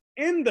you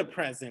in the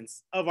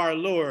presence of our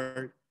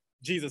Lord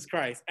Jesus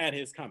Christ at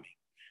his coming.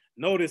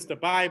 Notice the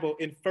Bible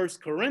in 1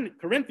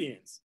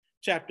 Corinthians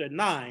chapter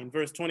 9,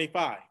 verse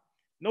 25.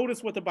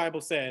 Notice what the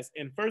Bible says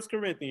in 1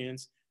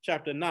 Corinthians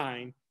chapter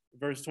 9,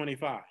 verse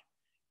 25.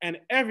 And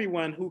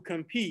everyone who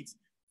competes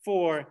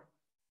for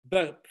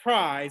the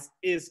prize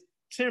is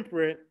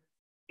temperate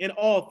in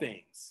all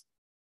things.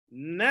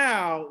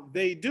 Now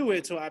they do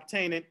it to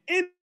obtain an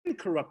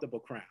incorruptible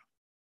crown.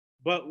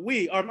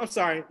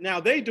 Now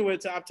they do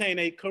it to obtain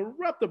a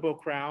corruptible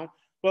crown,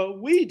 but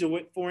we do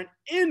it for an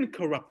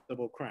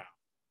incorruptible crown.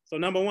 So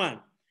number one,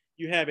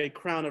 you have a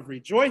crown of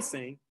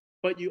rejoicing,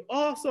 but you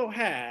also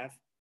have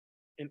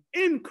an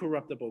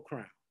incorruptible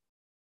crown.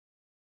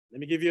 Let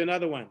me give you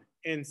another one.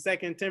 In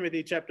 2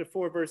 Timothy chapter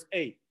 4, verse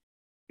 8,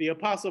 the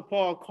Apostle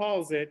Paul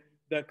calls it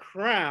the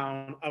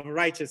crown of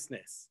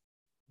righteousness.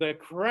 The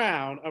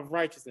crown of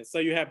righteousness. So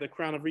you have the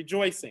crown of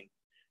rejoicing,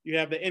 you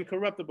have the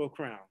incorruptible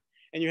crown,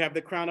 and you have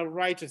the crown of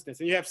righteousness.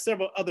 And you have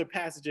several other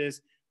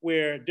passages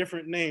where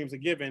different names are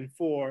given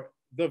for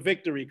the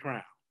victory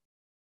crown.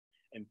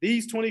 And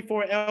these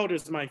 24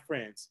 elders, my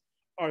friends,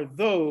 are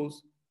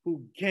those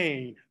who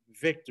gain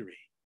victory.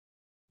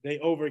 They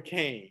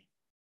overcame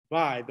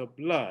by the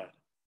blood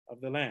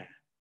of the Lamb.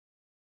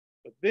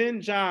 But then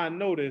John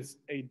noticed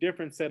a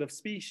different set of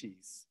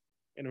species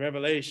in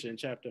Revelation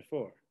chapter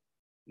 4.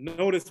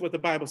 Notice what the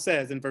Bible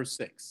says in verse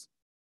 6.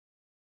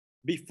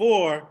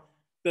 Before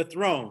the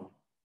throne,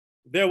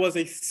 there was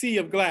a sea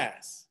of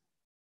glass,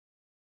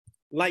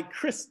 like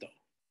crystal.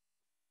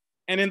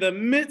 And in the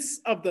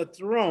midst of the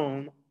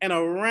throne and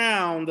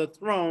around the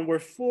throne were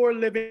 4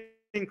 living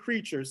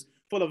creatures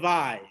full of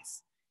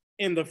eyes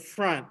in the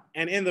front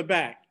and in the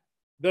back.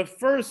 The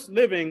first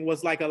living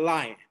was like a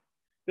lion,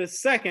 the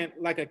second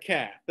like a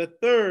calf, the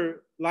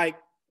third like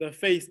the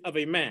face of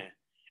a man,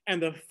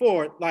 and the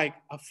fourth like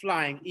a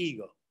flying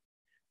eagle.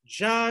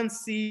 John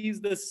sees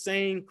the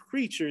same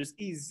creatures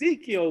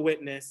Ezekiel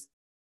witnessed,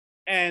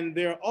 and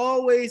they're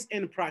always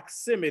in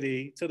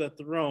proximity to the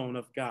throne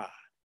of God.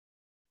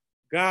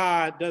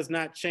 God does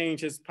not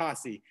change his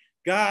posse.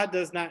 God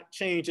does not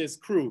change his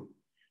crew.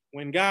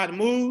 When God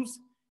moves,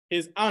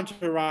 his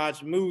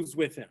entourage moves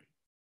with him.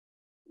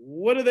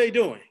 What are they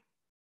doing?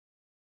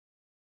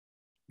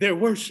 They're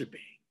worshiping.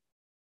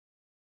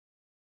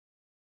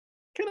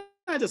 Can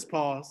I just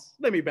pause?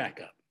 Let me back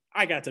up.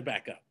 I got to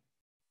back up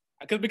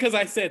because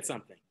I said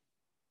something.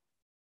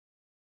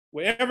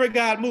 Wherever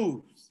God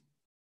moves,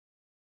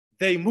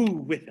 they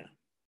move with him.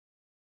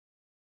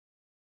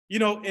 You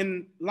know,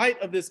 in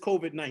light of this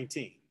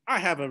COVID-19, I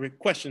have a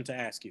question to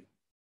ask you.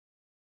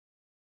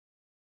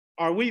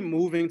 Are we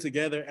moving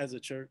together as a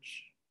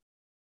church?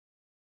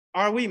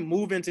 Are we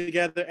moving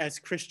together as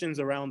Christians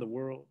around the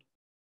world?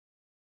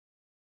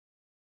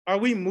 Are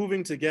we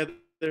moving together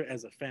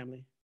as a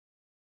family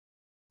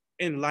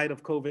in light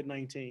of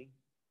COVID-19?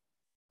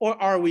 Or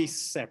are we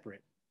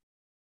separate?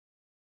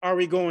 Are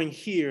we going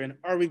here and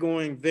are we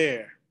going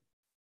there?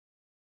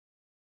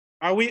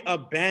 Are we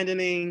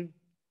abandoning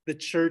the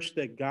church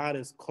that God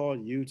has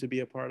called you to be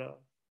a part of?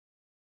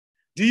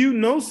 Do you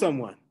know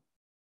someone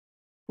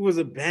who is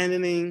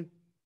abandoning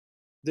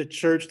the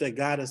church that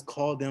God has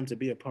called them to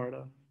be a part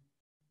of?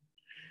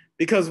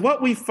 Because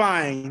what we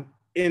find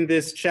in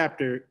this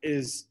chapter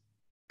is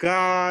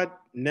God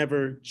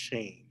never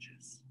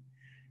changes.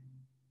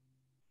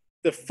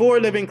 The 4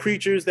 living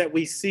creatures that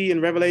we see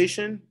in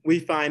Revelation, we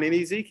find in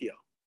Ezekiel.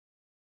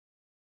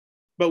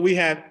 But we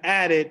have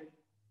added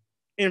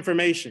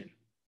information,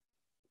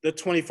 the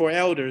 24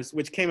 elders,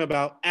 which came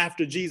about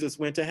after Jesus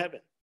went to heaven.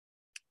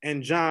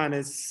 And John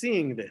is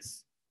seeing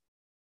this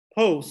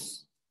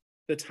post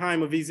the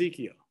time of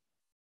Ezekiel.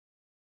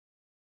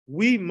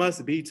 We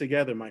must be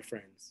together, my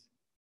friends.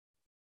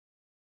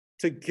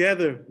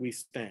 Together we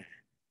stand.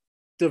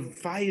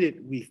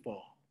 Divided we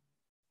fall.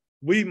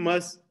 We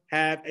must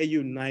have a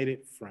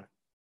united front.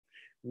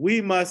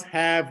 We must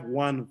have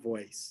one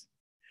voice.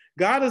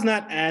 God is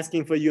not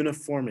asking for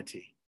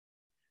uniformity.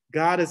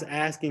 God is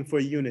asking for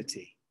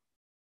unity.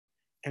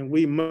 And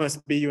we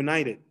must be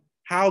united.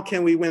 How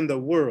can we win the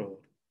world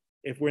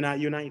if we're not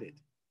united?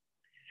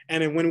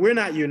 And when we're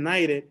not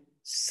united,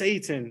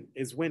 Satan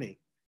is winning.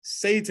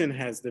 Satan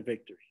has the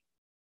victory.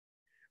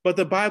 But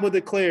the Bible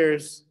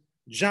declares,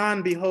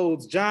 John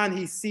beholds, John,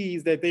 he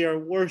sees that they are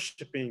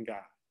worshiping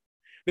God.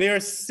 They are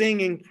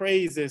singing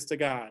praises to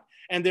God.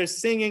 And they're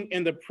singing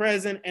in the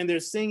present and they're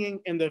singing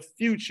in the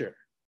future.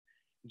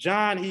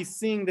 John, he's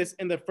seeing this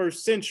in the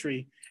first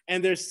century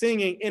and they're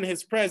singing in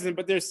his present,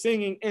 but they're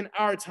singing in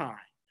our time.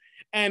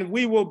 And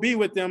we will be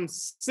with them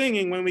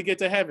singing when we get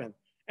to heaven.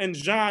 And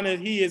John,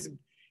 he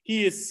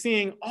is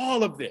seeing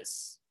all of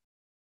this.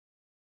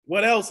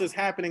 What else is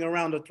happening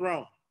around the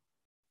throne?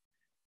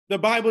 The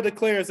Bible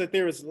declares that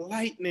there is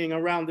lightning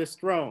around this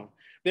throne.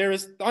 There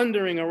is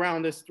thundering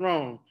around this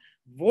throne,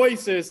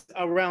 voices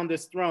around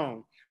this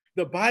throne.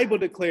 The Bible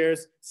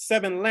declares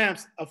 7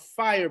 lamps of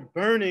fire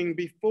burning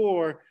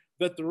before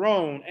the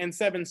throne and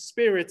 7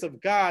 spirits of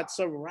God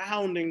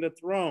surrounding the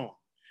throne.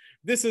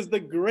 This is the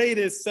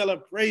greatest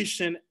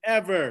celebration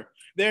ever.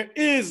 There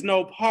is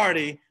no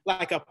party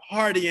like a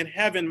party in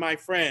heaven, my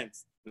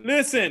friends.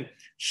 Listen.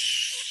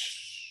 Shh.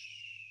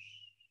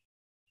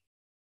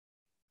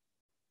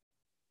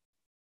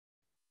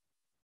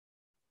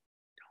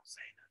 Don't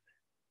say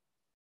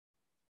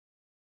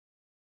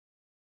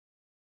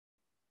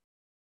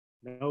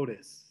nothing.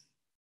 Notice.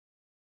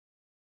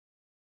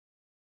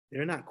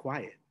 They're not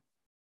quiet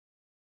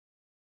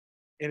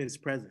in his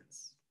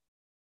presence.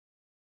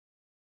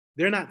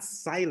 They're not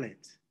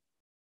silent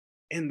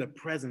in the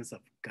presence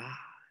of God.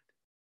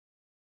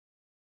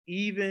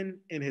 Even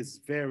in his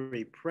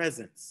very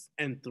presence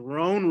and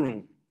throne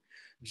room,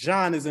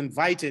 John is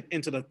invited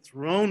into the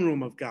throne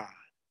room of God.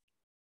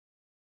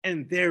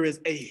 And there is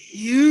a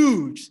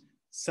huge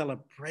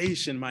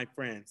celebration, my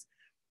friends.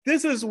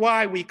 This is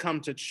why we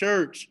come to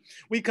church.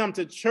 We come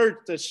to church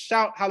to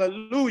shout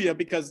hallelujah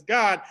because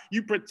God,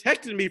 you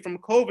protected me from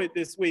COVID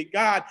this week.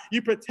 God,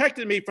 you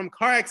protected me from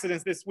car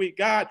accidents this week.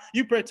 God,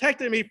 you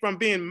protected me from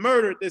being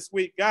murdered this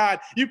week. God,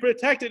 you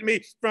protected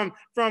me from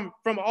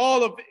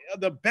all of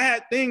the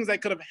bad things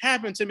that could have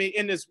happened to me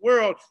in this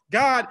world.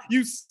 God,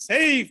 you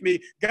saved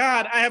me.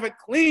 God, I have a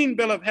clean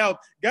bill of health.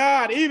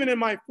 God, even in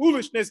my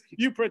foolishness,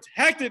 you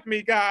protected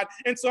me, God.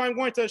 And so I'm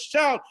going to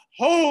shout,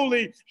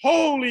 holy,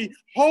 holy,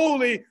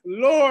 holy,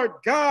 Lord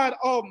God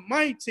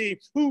Almighty,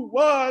 who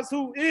was,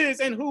 who is,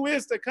 and who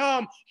is to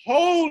come.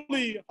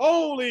 Holy,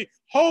 holy,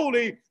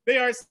 holy. They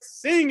are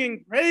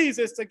singing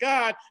praises to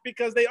God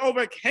because they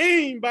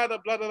overcame by the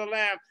blood of the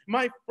Lamb.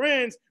 My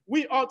friends,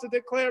 we ought to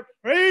declare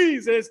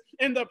praises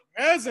in the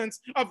presence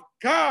of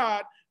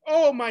God.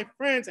 Oh, my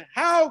friends,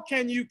 how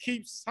can you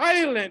keep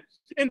silent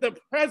in the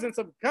presence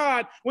of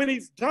God when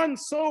he's done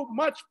so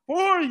much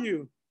for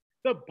you?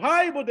 The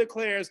Bible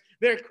declares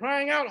they're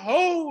crying out,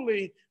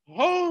 holy,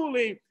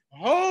 holy,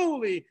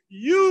 holy.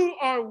 You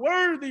are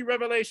worthy,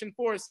 Revelation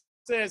 4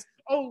 says,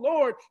 oh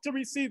Lord, to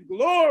receive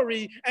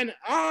glory and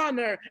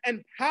honor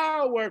and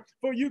power,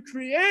 for you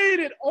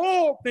created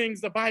all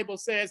things, the Bible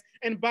says,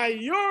 and by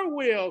your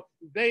will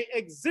they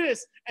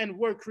exist and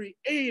were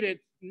created.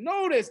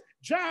 Notice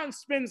John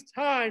spends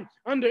time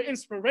under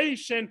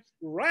inspiration,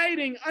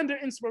 writing under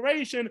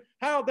inspiration,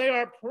 how they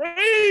are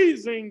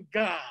praising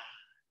God.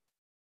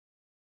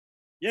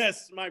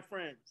 Yes, my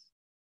friends.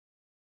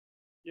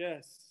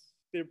 Yes,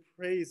 they're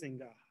praising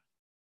God.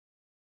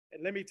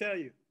 And let me tell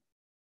you,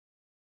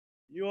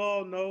 you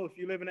all know, if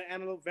you live in the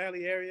Antelope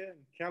Valley area in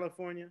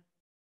California,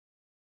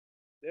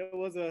 there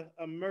was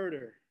a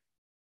murder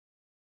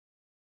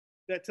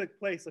that took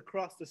place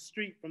across the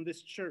street from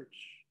this church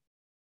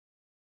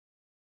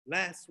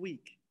last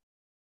week,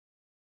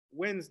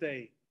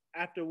 Wednesday,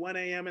 after 1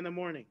 a.m. in the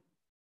morning.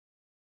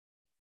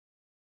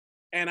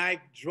 And I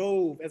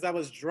drove, as I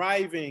was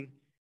driving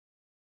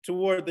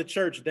toward the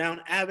church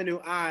down Avenue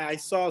I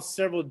saw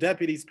several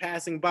deputies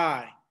passing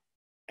by.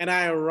 And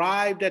I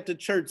arrived at the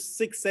church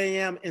 6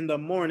 a.m. in the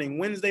morning,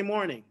 Wednesday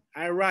morning.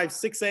 I arrived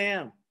 6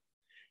 a.m.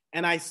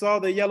 and I saw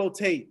the yellow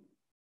tape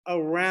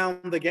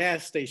around the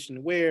gas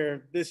station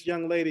where this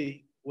young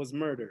lady was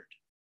murdered.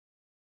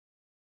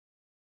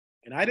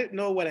 And I didn't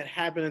know what had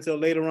happened until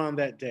later on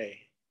that day.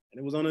 And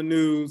it was on the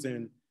news,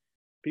 and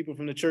people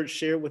from the church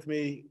shared with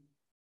me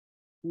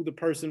who the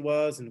person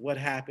was and what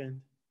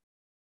happened.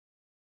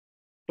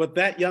 But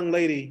that young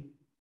lady,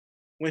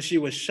 when she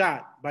was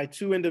shot by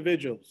two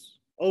individuals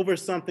over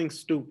something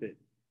stupid,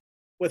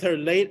 with her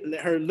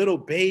little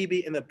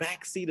baby in the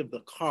back seat of the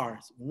car,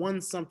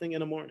 1 something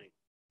in the morning,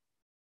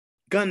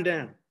 gunned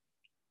down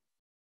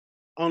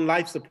on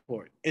life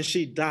support, and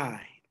she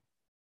died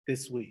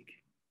this week,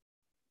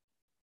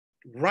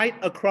 right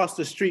across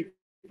the street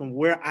from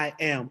where I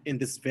am in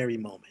this very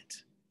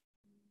moment.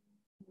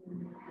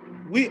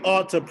 We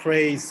ought to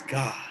praise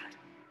God,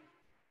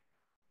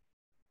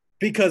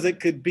 because it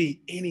could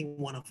be any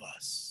one of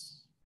us.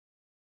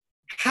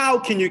 How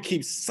can you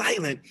keep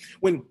silent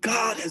when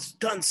God has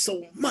done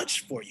so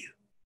much for you?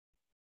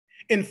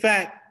 In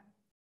fact,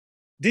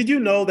 did you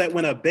know that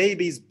when a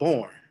baby's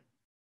born,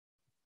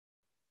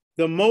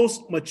 the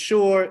most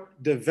mature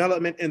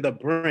development in the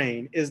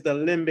brain is the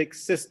limbic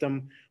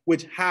system,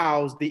 which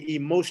houses the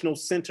emotional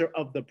center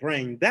of the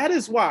brain? That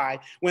is why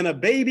when a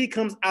baby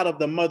comes out of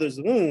the mother's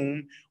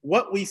womb,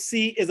 what we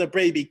see is a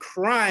baby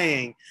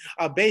crying,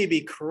 a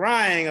baby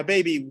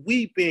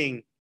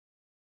weeping,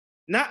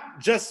 not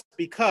just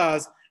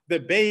because the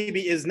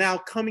baby is now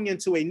coming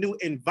into a new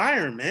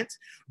environment,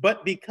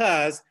 but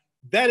because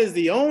that is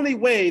the only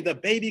way the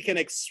baby can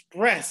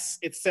express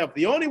itself,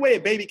 the only way a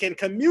baby can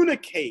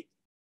communicate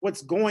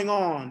what's going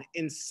on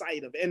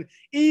inside of it. And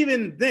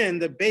even then,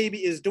 the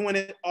baby is doing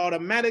it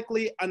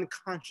automatically,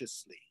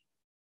 unconsciously.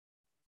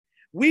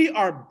 We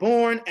are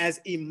born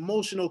as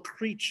emotional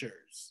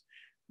creatures,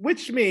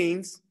 which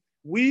means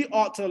we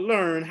ought to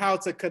learn how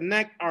to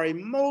connect our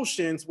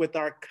emotions with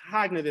our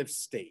cognitive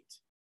state,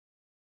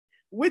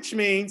 which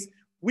means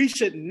we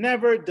should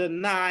never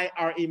deny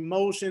our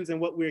emotions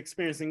and what we're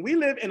experiencing. We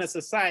live in a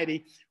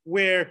society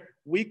where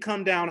we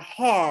come down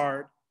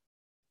hard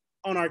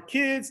on our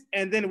kids,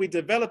 and then we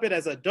develop it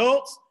as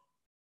adults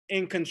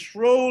in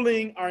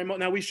controlling our emotions.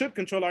 Now, we should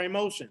control our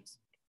emotions,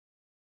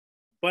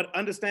 but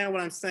understand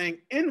what I'm saying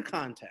in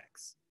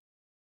context.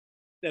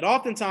 that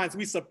oftentimes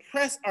we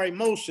suppress our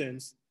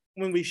emotions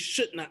when we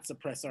should not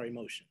suppress our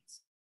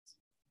emotions.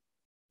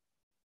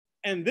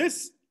 And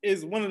this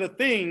is one of the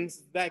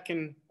things that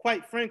can,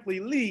 quite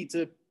frankly, lead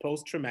to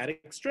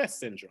post-traumatic stress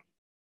syndrome.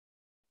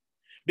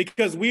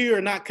 Because we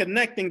are not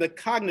connecting the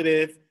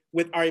cognitive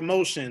with our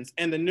emotions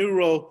and the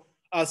neural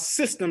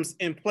systems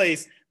in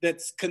place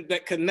that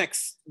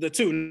connects the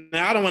two.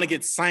 Now, I don't want to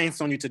get science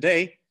on you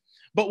today,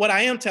 but what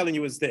I am telling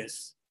you is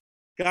this.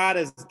 God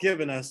has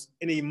given us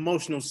an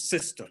emotional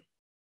system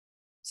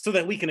so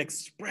that we can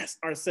express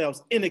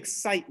ourselves in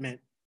excitement,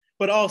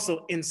 but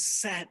also in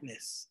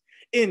sadness,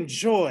 in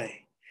joy,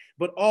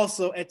 but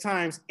also at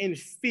times in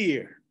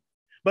fear,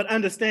 but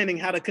understanding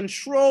how to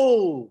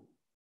control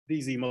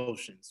these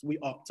emotions we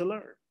ought to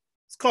learn.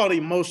 It's called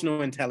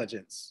emotional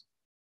intelligence,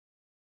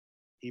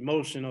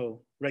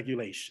 emotional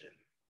regulation.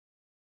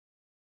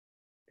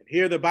 And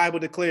here the Bible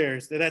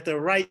declares that at the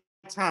right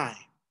time,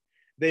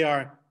 they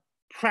are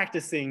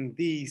practicing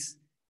these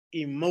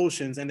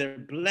emotions and they're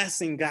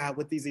blessing God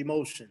with these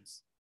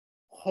emotions.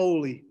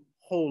 Holy,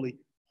 holy,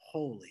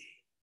 holy.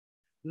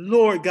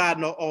 Lord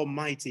God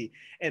Almighty.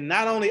 And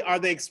not only are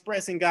they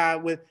expressing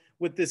God with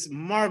this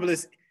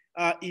marvelous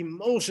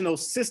emotional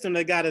system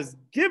that God has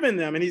given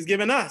them and he's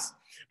given us,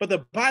 but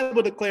the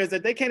Bible declares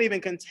that they can't even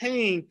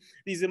contain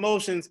these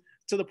emotions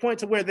to the point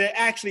to where they're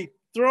actually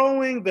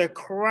throwing their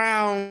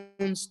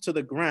crowns to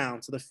the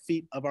ground, to the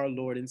feet of our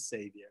Lord and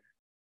Savior.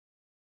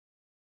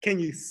 Can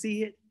you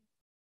see it?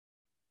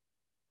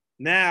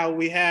 Now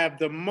we have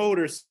the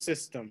motor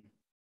system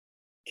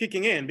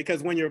kicking in,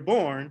 because when you're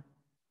born,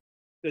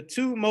 the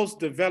two most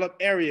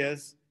developed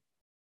areas,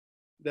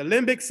 the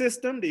limbic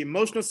system, the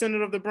emotional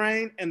center of the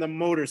brain, and the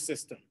motor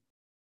system.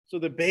 So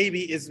the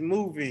baby is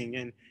moving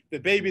and the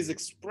baby is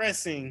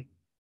expressing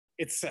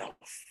itself.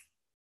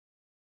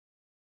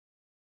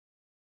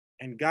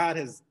 And God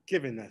has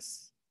given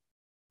us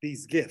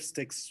these gifts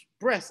to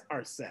express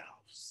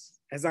ourselves,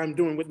 as I'm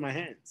doing with my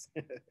hands.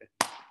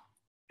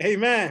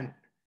 Amen.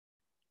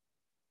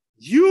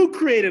 You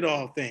created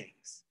all things.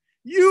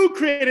 You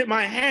created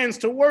my hands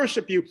to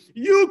worship you.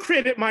 You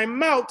created my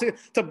mouth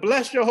to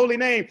bless your holy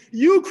name.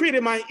 You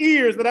created my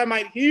ears that I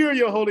might hear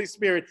your Holy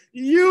Spirit.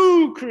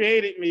 You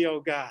created me, oh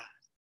God.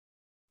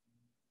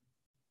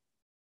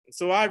 And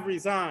so I've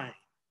resigned,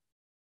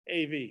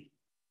 AV,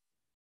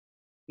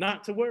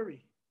 not to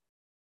worry,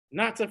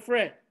 not to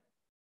fret,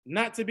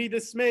 not to be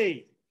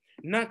dismayed,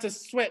 not to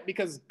sweat,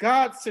 because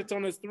God sits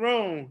on his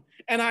throne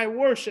and I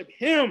worship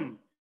him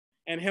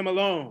and him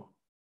alone.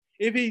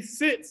 If he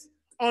sits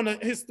on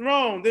his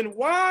throne, then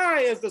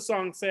why, as the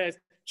song says,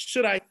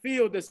 should I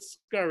feel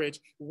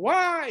discouraged?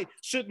 Why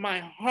should my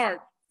heart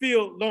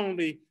feel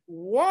lonely?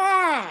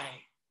 Why?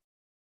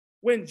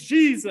 When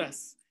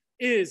Jesus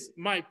is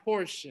my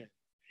portion,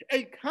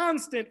 a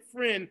constant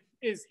friend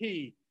is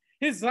he.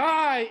 His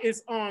eye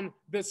is on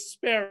the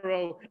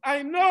sparrow.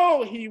 I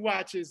know he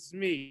watches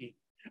me.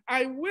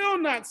 I will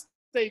not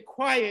stay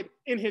quiet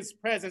in his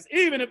presence.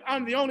 Even if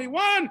I'm the only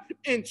one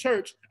in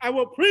church, I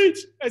will preach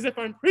as if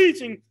I'm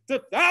preaching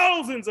to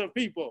thousands of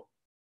people.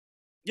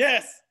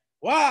 Yes,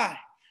 why?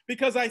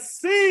 Because I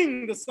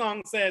sing, the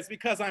song says,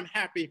 because I'm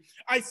happy.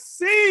 I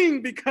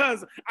sing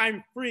because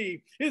I'm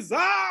free. His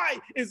eye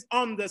is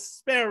on the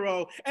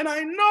sparrow. And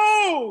I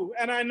know,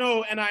 and I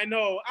know, and I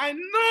know, I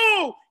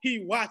know he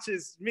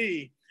watches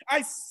me.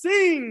 I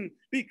sing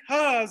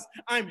because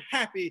I'm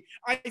happy.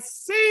 I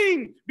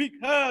sing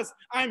because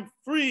I'm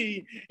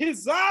free.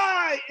 His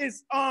eye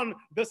is on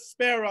the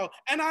sparrow.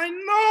 And I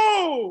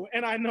know,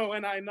 and I know,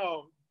 and I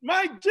know,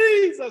 my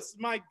Jesus,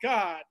 my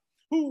God,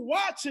 who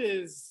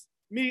watches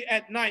me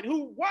at night,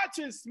 who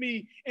watches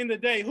me in the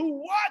day,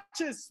 who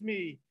watches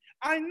me.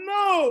 I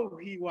know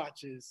he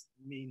watches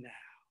me now.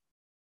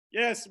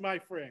 Yes, my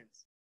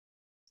friends,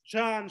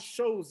 John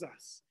shows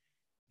us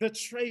the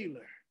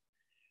trailer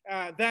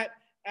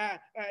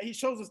he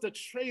shows us the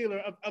trailer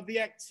of the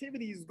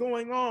activities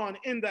going on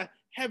in the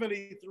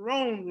heavenly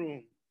throne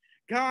room.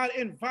 God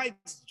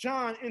invites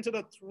John into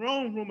the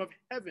throne room of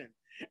heaven.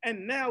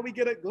 And now we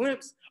get a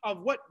glimpse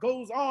of what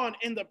goes on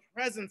in the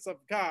presence of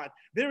God.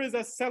 There is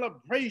a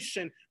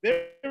celebration.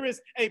 There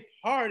is a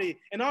party.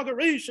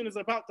 Inauguration is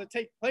about to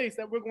take place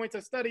that we're going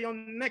to study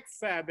on next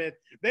Sabbath.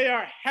 They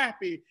are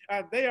happy.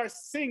 They are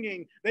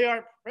singing. They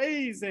are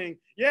praising.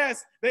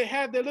 Yes, they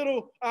have their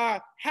little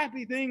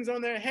happy things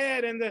on their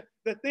head and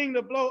the thing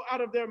to blow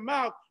out of their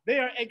mouth. They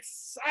are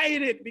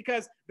excited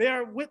because they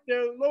are with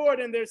their Lord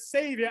and their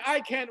Savior.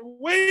 I can't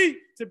wait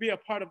to be a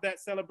part of that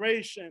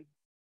celebration.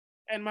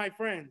 And my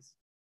friends,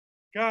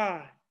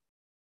 God,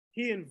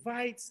 he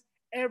invites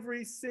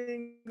every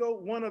single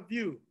one of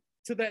you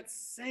to that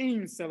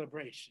same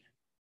celebration.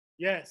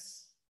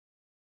 Yes.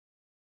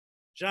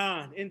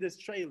 John, in this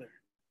trailer,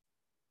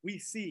 we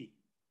see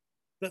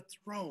the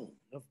throne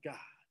of God,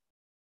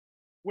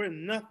 where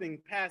nothing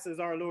passes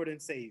our Lord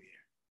and Savior.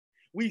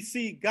 We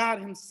see God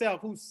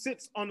himself, who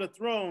sits on the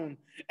throne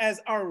as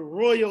our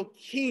royal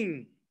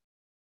king.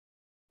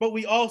 But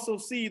we also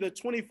see the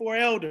 24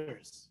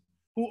 elders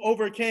who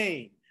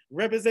overcame.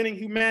 representing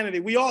humanity.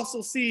 We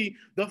also see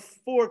the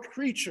four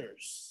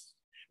creatures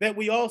that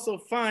we also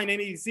find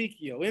in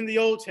Ezekiel, in the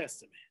Old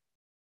Testament.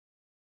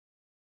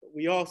 But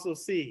we also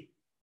see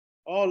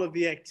all of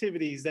the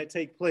activities that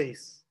take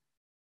place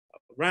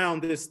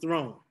around this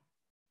throne.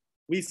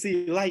 We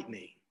see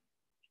lightning.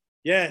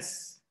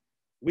 Yes,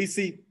 we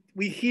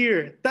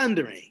hear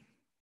thundering.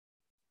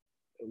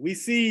 We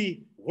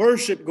see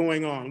worship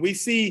going on. We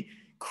see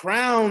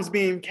crowns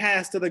being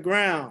cast to the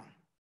ground.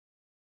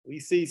 We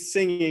see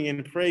singing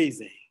and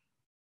praising.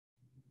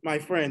 My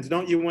friends,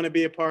 don't you want to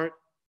be a part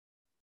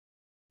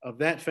of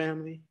that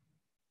family?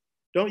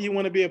 Don't you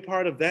want to be a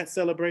part of that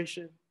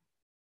celebration?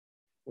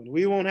 When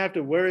we won't have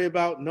to worry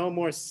about no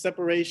more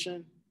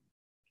separation.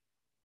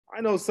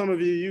 I know some of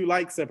you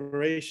like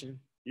separation.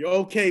 You're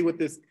okay with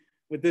this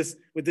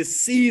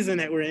season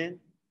that we're in.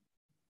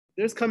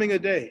 There's coming a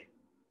day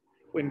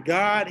when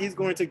God, he's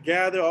going to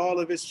gather all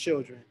of his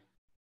children.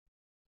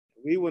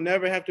 We will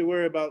never have to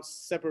worry about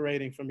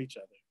separating from each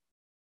other.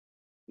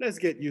 Let's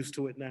get used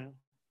to it now.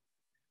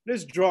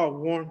 Let's draw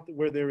warmth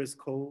where there is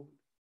cold,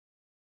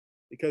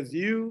 because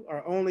you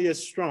are only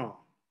as strong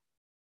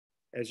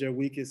as your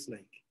weakest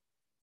link.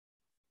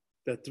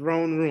 The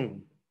Throne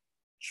Room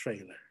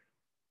trailer.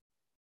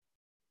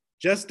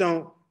 Just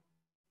don't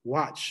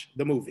watch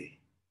the movie.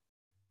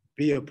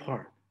 Be a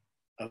part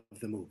of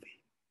the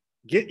movie.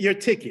 Get your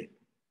ticket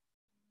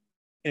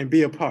and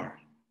be a part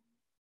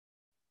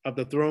of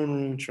the Throne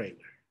Room trailer.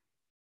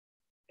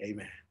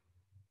 Amen.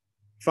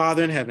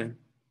 Father in heaven,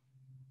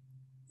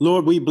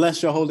 Lord, we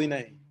bless your holy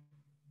name.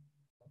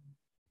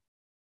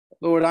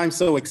 Lord, I'm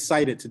so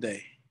excited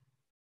today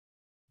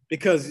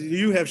because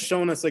you have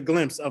shown us a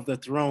glimpse of the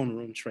Throne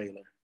Room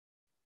trailer.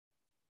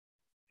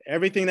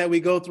 Everything that we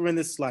go through in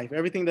this life,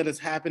 everything that has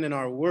happened in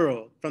our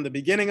world from the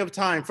beginning of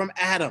time, from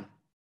Adam,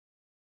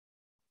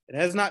 it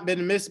has not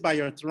been missed by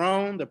your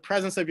throne, the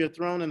presence of your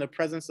throne, and the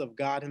presence of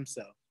God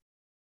himself.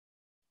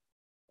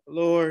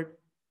 Lord,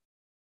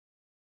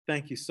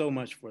 thank you so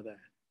much for that.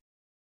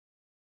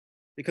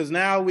 Because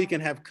now we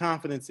can have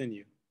confidence in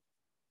you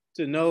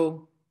to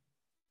know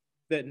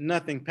that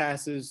nothing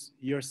passes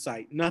your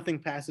sight, nothing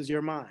passes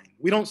your mind.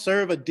 We don't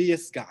serve a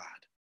deist God,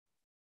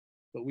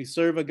 but we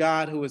serve a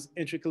God who is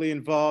intricately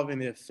involved in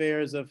the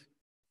affairs of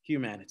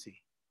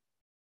humanity.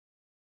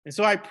 And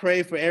so I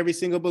pray for every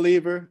single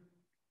believer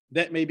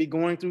that may be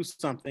going through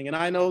something, and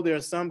I know there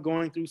are some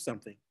going through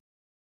something.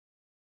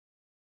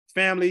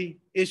 Family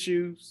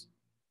issues,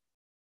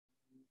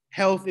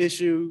 health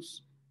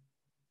issues,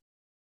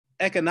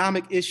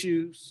 economic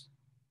issues,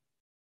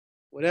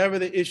 whatever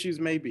the issues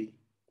may be,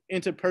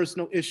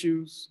 interpersonal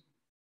issues,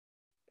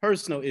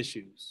 personal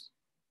issues.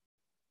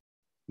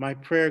 My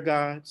prayer,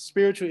 God,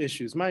 spiritual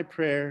issues, my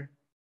prayer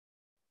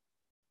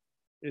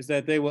is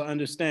that they will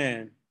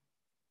understand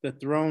the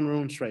Throne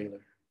Room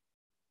trailer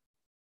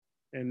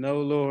and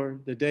know,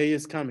 Lord, the day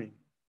is coming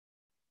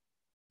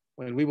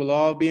when we will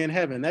all be in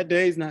heaven. That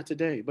day is not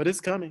today, but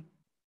it's coming.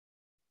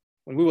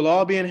 When we will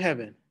all be in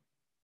heaven,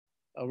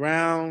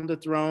 around the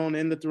throne,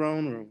 in the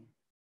throne room,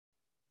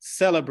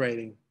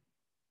 celebrating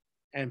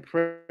and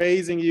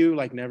praising you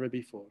like never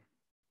before.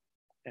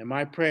 And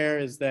my prayer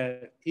is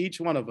that each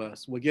one of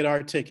us will get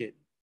our ticket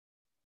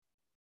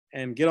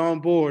and get on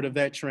board of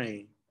that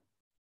train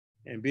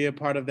and be a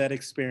part of that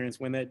experience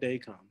when that day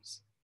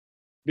comes.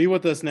 Be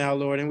with us now,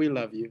 Lord, and we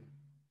love you.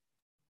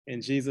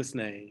 In Jesus'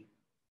 name,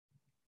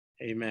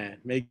 amen.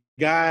 May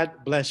God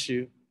bless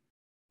you.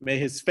 May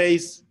his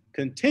face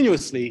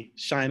continuously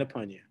shine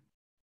upon you.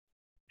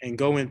 And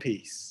go in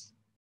peace.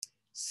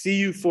 See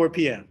you 4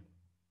 p.m.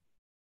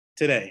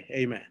 today.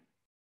 Amen.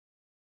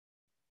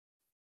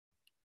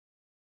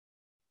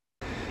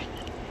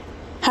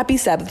 Happy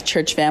Sabbath,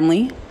 church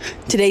family.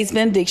 Today's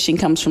benediction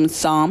comes from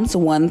Psalms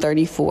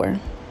 134.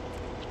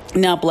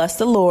 Now bless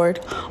the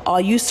Lord,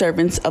 all you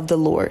servants of the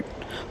Lord,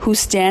 who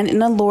stand in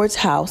the Lord's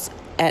house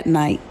at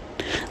night.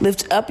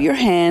 Lift up your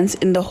hands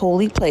in the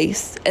holy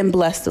place and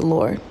bless the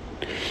Lord.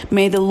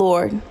 May the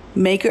Lord,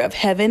 maker of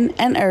heaven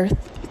and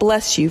earth,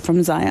 bless you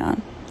from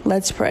Zion.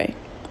 Let's pray.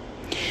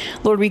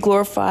 Lord, we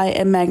glorify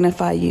and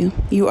magnify you.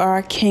 You are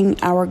our King,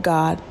 our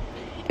God,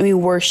 and we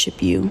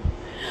worship you.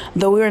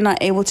 Though we are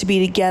not able to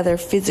be together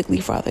physically,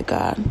 Father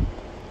God,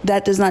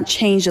 that does not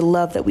change the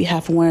love that we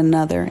have for one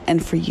another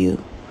and for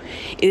you.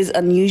 It is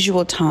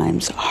unusual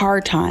times,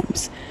 hard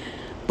times,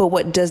 but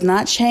what does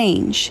not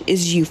change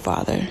is you,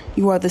 Father.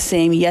 You are the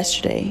same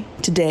yesterday,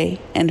 today,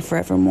 and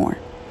forevermore.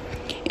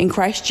 In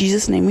Christ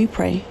Jesus' name we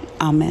pray.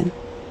 Amen.